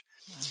charge.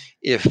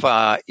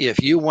 If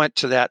you went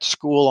to that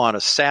school on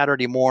a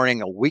Saturday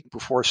morning, a week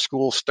before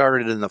school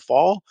started in the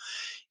fall,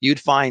 you'd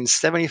find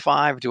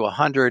 75 to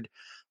 100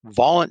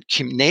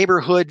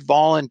 neighborhood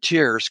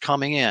volunteers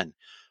coming in,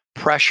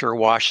 pressure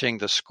washing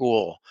the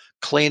school,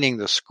 cleaning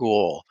the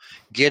school,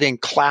 getting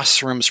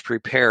classrooms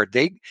prepared.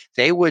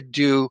 They would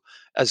do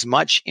as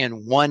much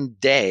in one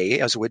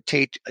day as it would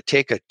take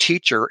a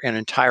teacher an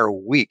entire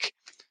week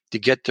to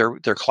get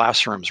their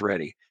classrooms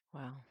ready.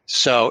 Wow.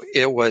 So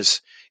it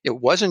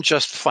wasn't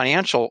just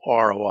financial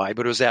ROI,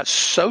 but it was that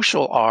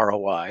social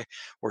ROI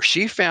where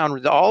she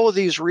found all of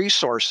these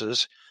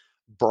resources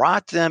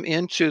brought them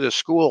into the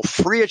school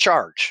free of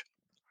charge.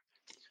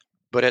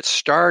 But it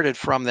started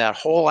from that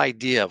whole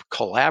idea of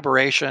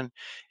collaboration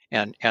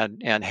and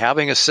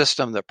having a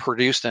system that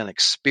produced an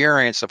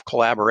experience of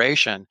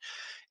collaboration.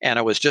 And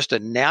it was just a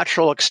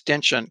natural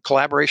extension.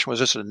 Collaboration was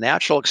just a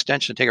natural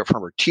extension, take it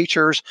from her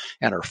teachers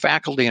and her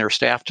faculty and her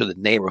staff to the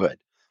neighborhood.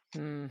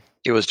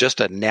 It was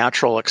just a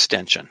natural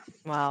extension.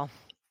 Wow.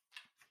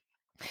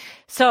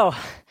 So,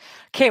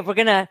 okay, we're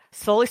going to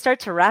slowly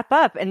start to wrap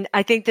up. And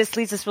I think this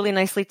leads us really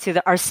nicely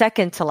to our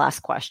second to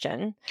last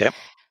question. Okay.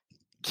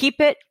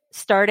 Keep it,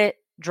 start it,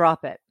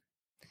 drop it.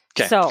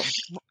 Okay. So,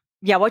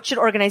 yeah, what should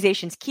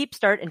organizations keep,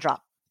 start, and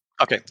drop?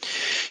 Okay.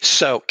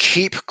 So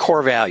keep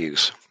core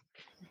values.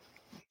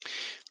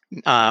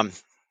 My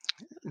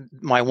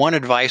one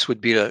advice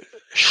would be to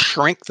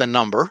shrink the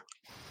number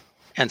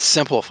and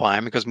simplify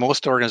them, because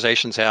most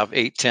organizations have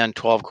 8, 10,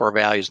 12 core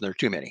values, and they're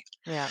too many.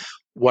 Yeah.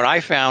 What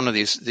I found in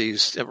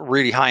these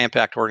really high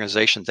impact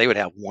organizations, they would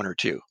have 1 or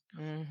 2.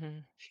 Mm-hmm.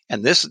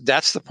 And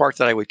that's the part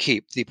that I would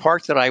keep. The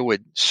part that I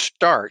would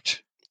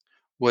start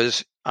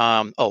was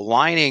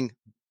aligning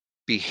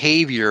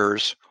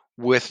behaviors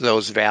with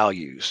those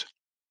values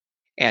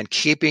and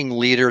keeping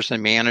leaders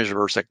and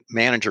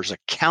managers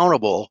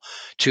accountable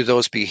to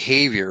those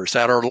behaviors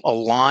that are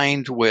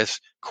aligned with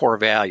core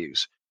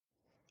values.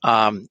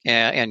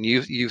 And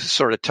you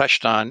sort of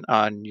touched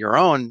on your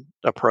own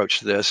approach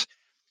to this.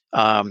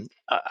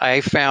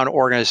 I found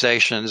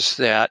organizations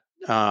that,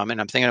 and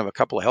I'm thinking of a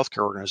couple of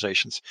healthcare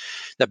organizations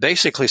that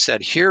basically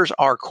said, here's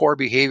our core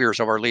behaviors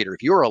of our leader.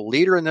 If you're a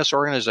leader in this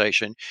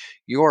organization,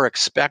 you are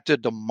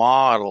expected to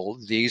model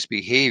these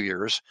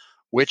behaviors,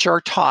 which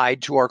are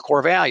tied to our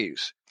core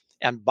values.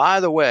 And by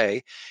the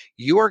way,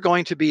 you are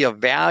going to be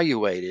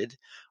evaluated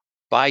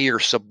by your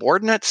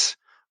subordinates,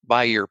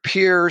 by your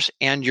peers,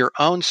 and your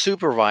own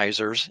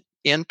supervisors,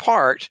 in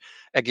part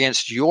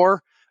against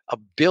your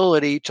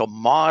ability to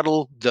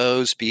model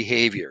those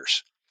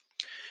behaviors.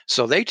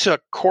 So they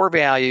took core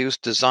values,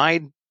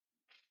 designed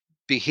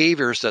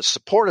behaviors that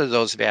supported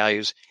those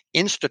values,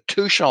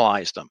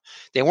 institutionalized them.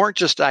 They weren't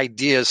just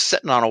ideas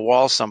sitting on a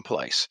wall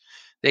someplace.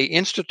 They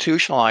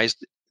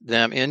institutionalized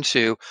them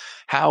into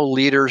how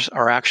leaders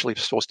are actually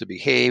supposed to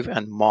behave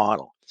and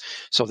model.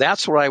 So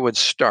that's where I would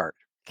start.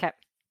 Okay.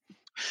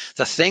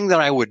 The thing that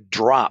I would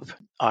drop,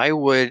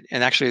 and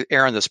actually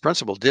Erin, this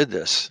principal, did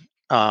this,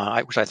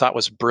 which I thought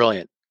was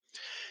brilliant.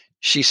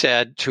 She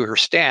said to her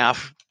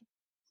staff,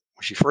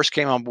 when she first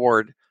came on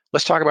board,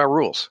 let's talk about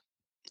rules.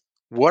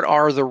 What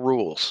are the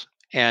rules?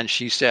 And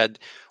she said,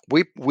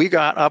 we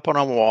got up on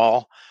a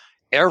wall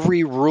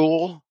every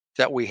rule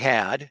that we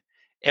had,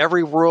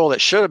 every rule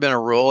that should have been a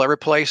rule, every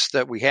place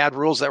that we had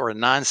rules that were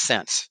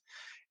nonsense.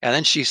 And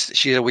then she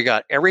said, we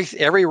got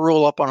every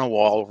rule up on a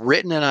wall,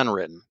 written and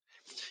unwritten.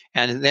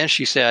 And then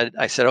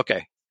I said,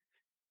 okay,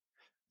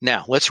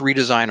 now let's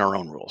redesign our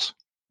own rules.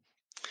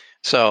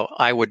 So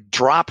I would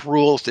drop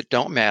rules that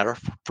don't matter.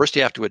 First,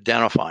 you have to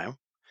identify them.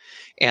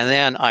 And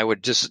then I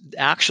would just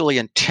actually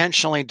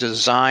intentionally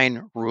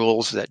design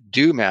rules that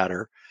do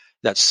matter,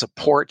 that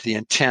support the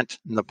intent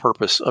and the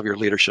purpose of your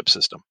leadership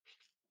system.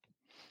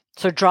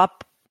 So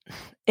drop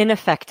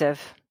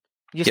ineffective,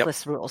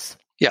 useless rules.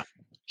 Yeah.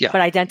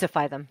 But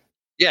identify them.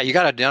 Yeah, you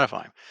got to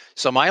identify them.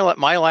 So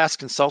my last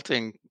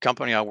consulting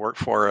company I worked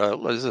for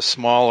was a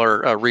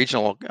smaller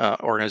regional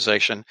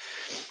organization.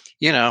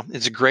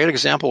 It's a great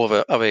example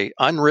of a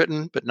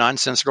unwritten but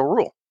nonsensical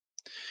rule.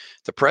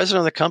 The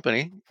president of the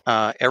company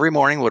every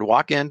morning would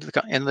walk in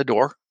the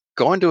door,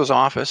 go into his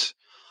office,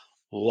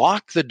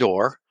 lock the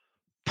door,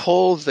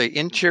 pull the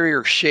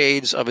interior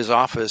shades of his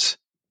office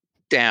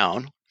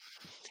down,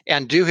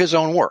 and do his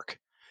own work.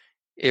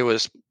 It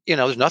was,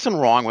 there's nothing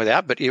wrong with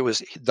that, but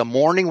the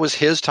morning was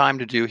his time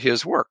to do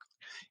his work,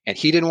 and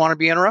he didn't want to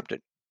be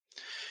interrupted.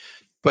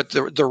 But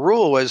the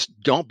rule was,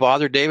 don't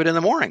bother David in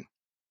the morning.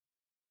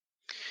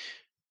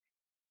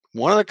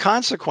 One of the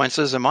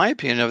consequences, in my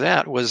opinion, of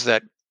that was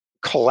that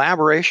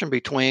collaboration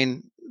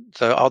between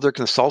the other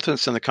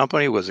consultants in the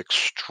company was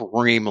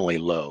extremely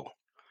low.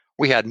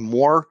 We had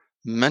more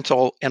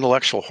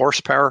intellectual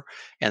horsepower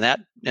in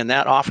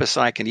that office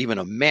than I can even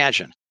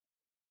imagine.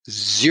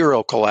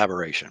 Zero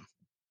collaboration.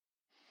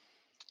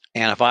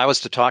 And if I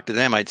was to talk to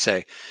them, I'd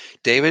say,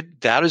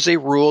 David, that is a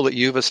rule that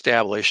you've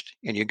established,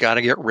 and you got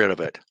to get rid of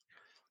it,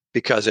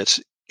 because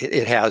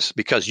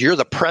because you're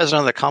the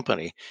president of the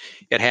company,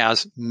 it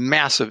has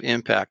massive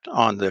impact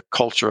on the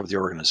culture of the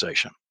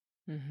organization.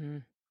 Mm-hmm.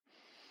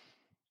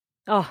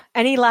 Oh,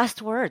 any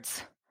last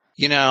words?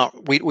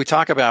 We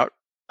talk about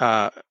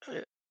a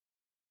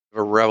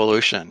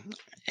revolution,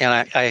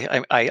 and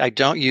I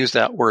don't use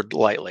that word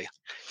lightly.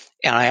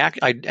 And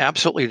I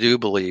absolutely do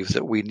believe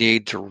that we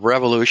need to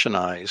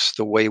revolutionize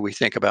the way we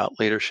think about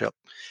leadership,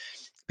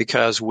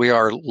 because we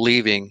are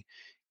leaving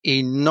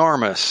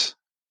enormous,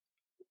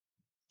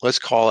 let's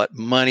call it,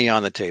 money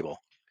on the table.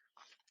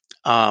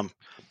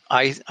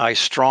 I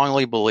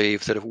strongly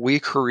believe that if we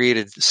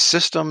created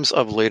systems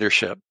of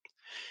leadership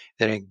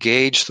that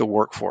engage the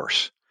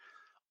workforce,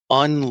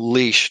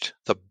 unleashed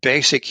the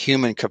basic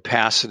human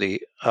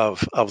capacity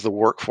of the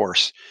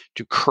workforce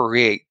to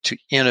create, to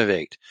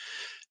innovate,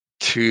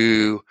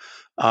 to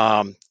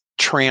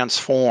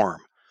transform,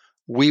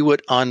 we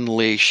would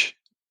unleash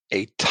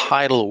a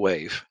tidal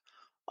wave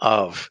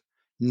of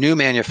new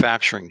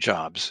manufacturing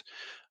jobs,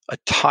 a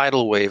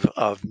tidal wave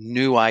of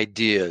new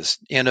ideas,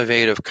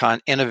 innovative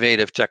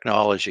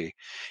technology,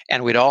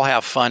 and we'd all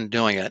have fun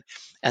doing it.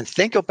 And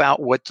think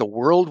about what the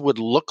world would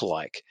look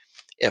like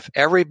if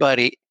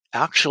everybody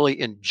actually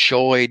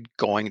enjoyed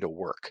going to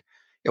work.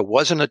 It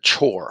wasn't a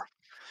chore,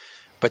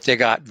 but they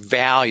got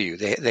value.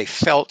 They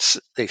felt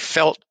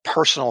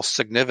personal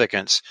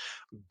significance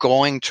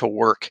going to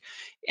work,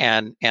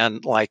 and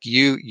like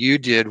you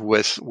did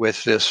with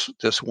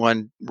this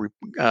one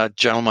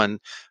gentleman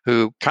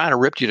who kind of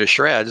ripped you to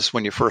shreds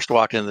when you first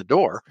walked in the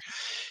door.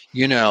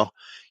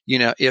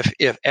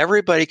 If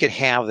everybody could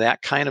have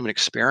that kind of an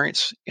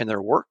experience in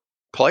their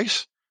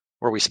workplace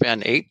where we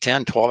spend 8,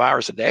 10, 12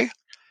 hours a day,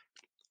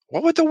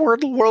 what would the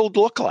world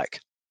look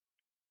like?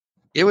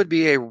 It would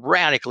be a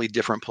radically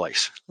different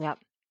place. Yeah.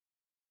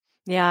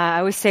 Yeah, I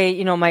always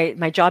say,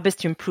 my job is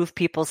to improve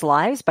people's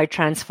lives by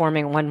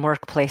transforming one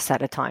workplace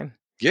at a time.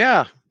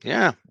 Yeah.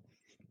 I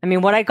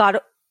mean,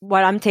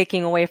 what I'm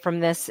taking away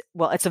from this,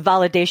 well, it's a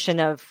validation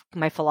of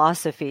my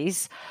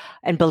philosophies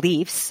and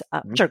beliefs,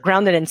 which are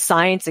grounded in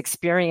science,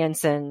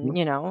 experience, and,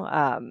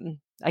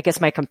 I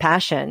guess my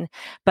compassion.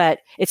 But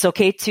it's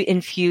okay to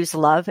infuse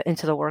love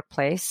into the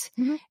workplace.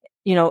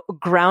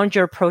 Ground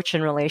your approach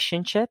in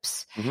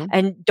relationships,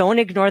 and don't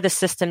ignore the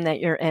system that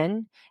you're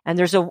in. And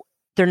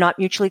they're not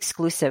mutually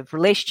exclusive.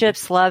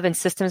 Relationships, love, and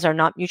systems are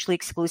not mutually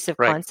exclusive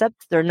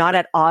concepts. They're not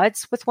at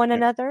odds with one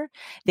another.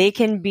 They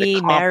can be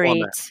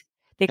married.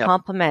 They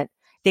complement.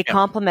 They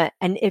complement.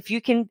 And if you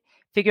can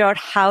figure out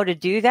how to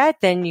do that,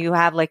 then you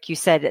have, like you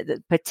said,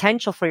 the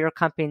potential for your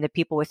company and the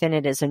people within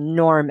it is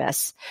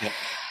enormous.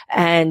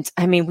 And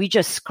I mean, we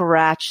just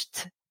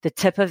scratched the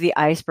tip of the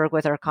iceberg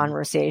with our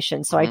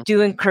conversation. So I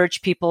do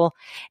encourage people,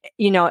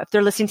 if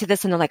they're listening to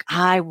this and they're like,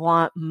 I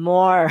want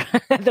more,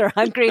 they're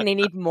hungry and they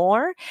need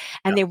more,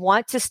 and they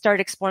want to start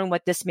exploring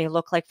what this may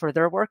look like for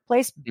their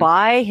workplace,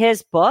 buy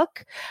his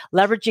book,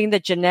 Leveraging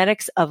the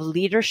Genetics of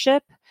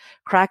Leadership,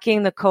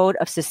 Cracking the Code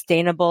of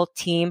Sustainable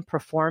Team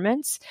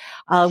Performance.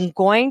 I'm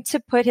going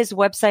to put his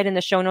website in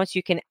the show notes.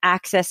 You can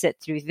access it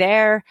through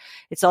there.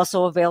 It's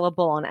also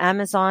available on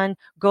Amazon.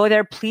 Go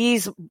there,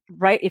 please.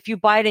 If you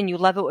buy it and you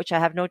love it, which I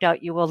have no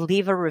doubt you will,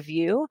 leave a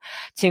review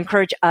to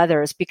encourage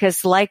others.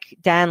 Because like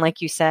Dan, like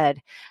you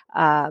said,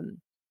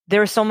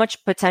 there is so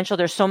much potential.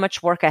 There's so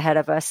much work ahead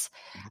of us.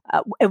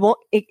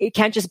 It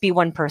can't just be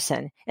one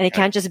person, and it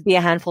can't just be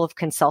a handful of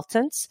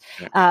consultants.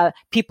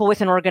 People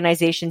within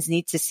organizations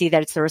need to see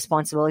that it's their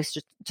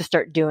responsibility to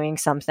start doing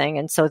something.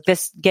 And so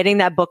getting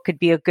that book could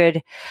be a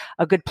good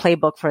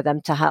playbook for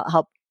them to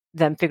help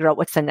them figure out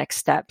what's the next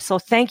step. So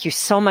thank you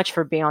so much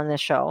for being on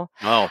this show.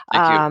 Oh,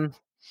 thank you.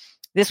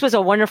 This was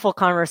a wonderful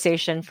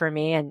conversation for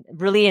me and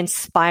really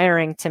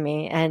inspiring to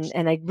me. And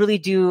I really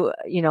do,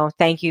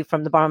 thank you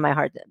from the bottom of my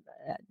heart.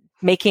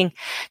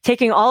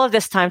 Taking all of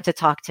this time to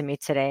talk to me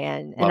today.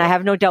 And I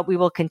have no doubt we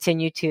will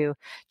continue to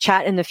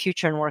chat in the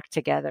future and work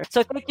together.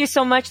 So thank you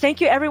so much.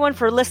 Thank you everyone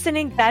for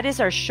listening. That is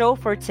our show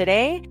for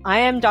today. I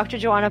am Dr.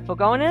 Joanna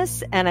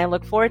Pagonis, and I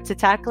look forward to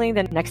tackling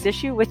the next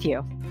issue with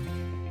you.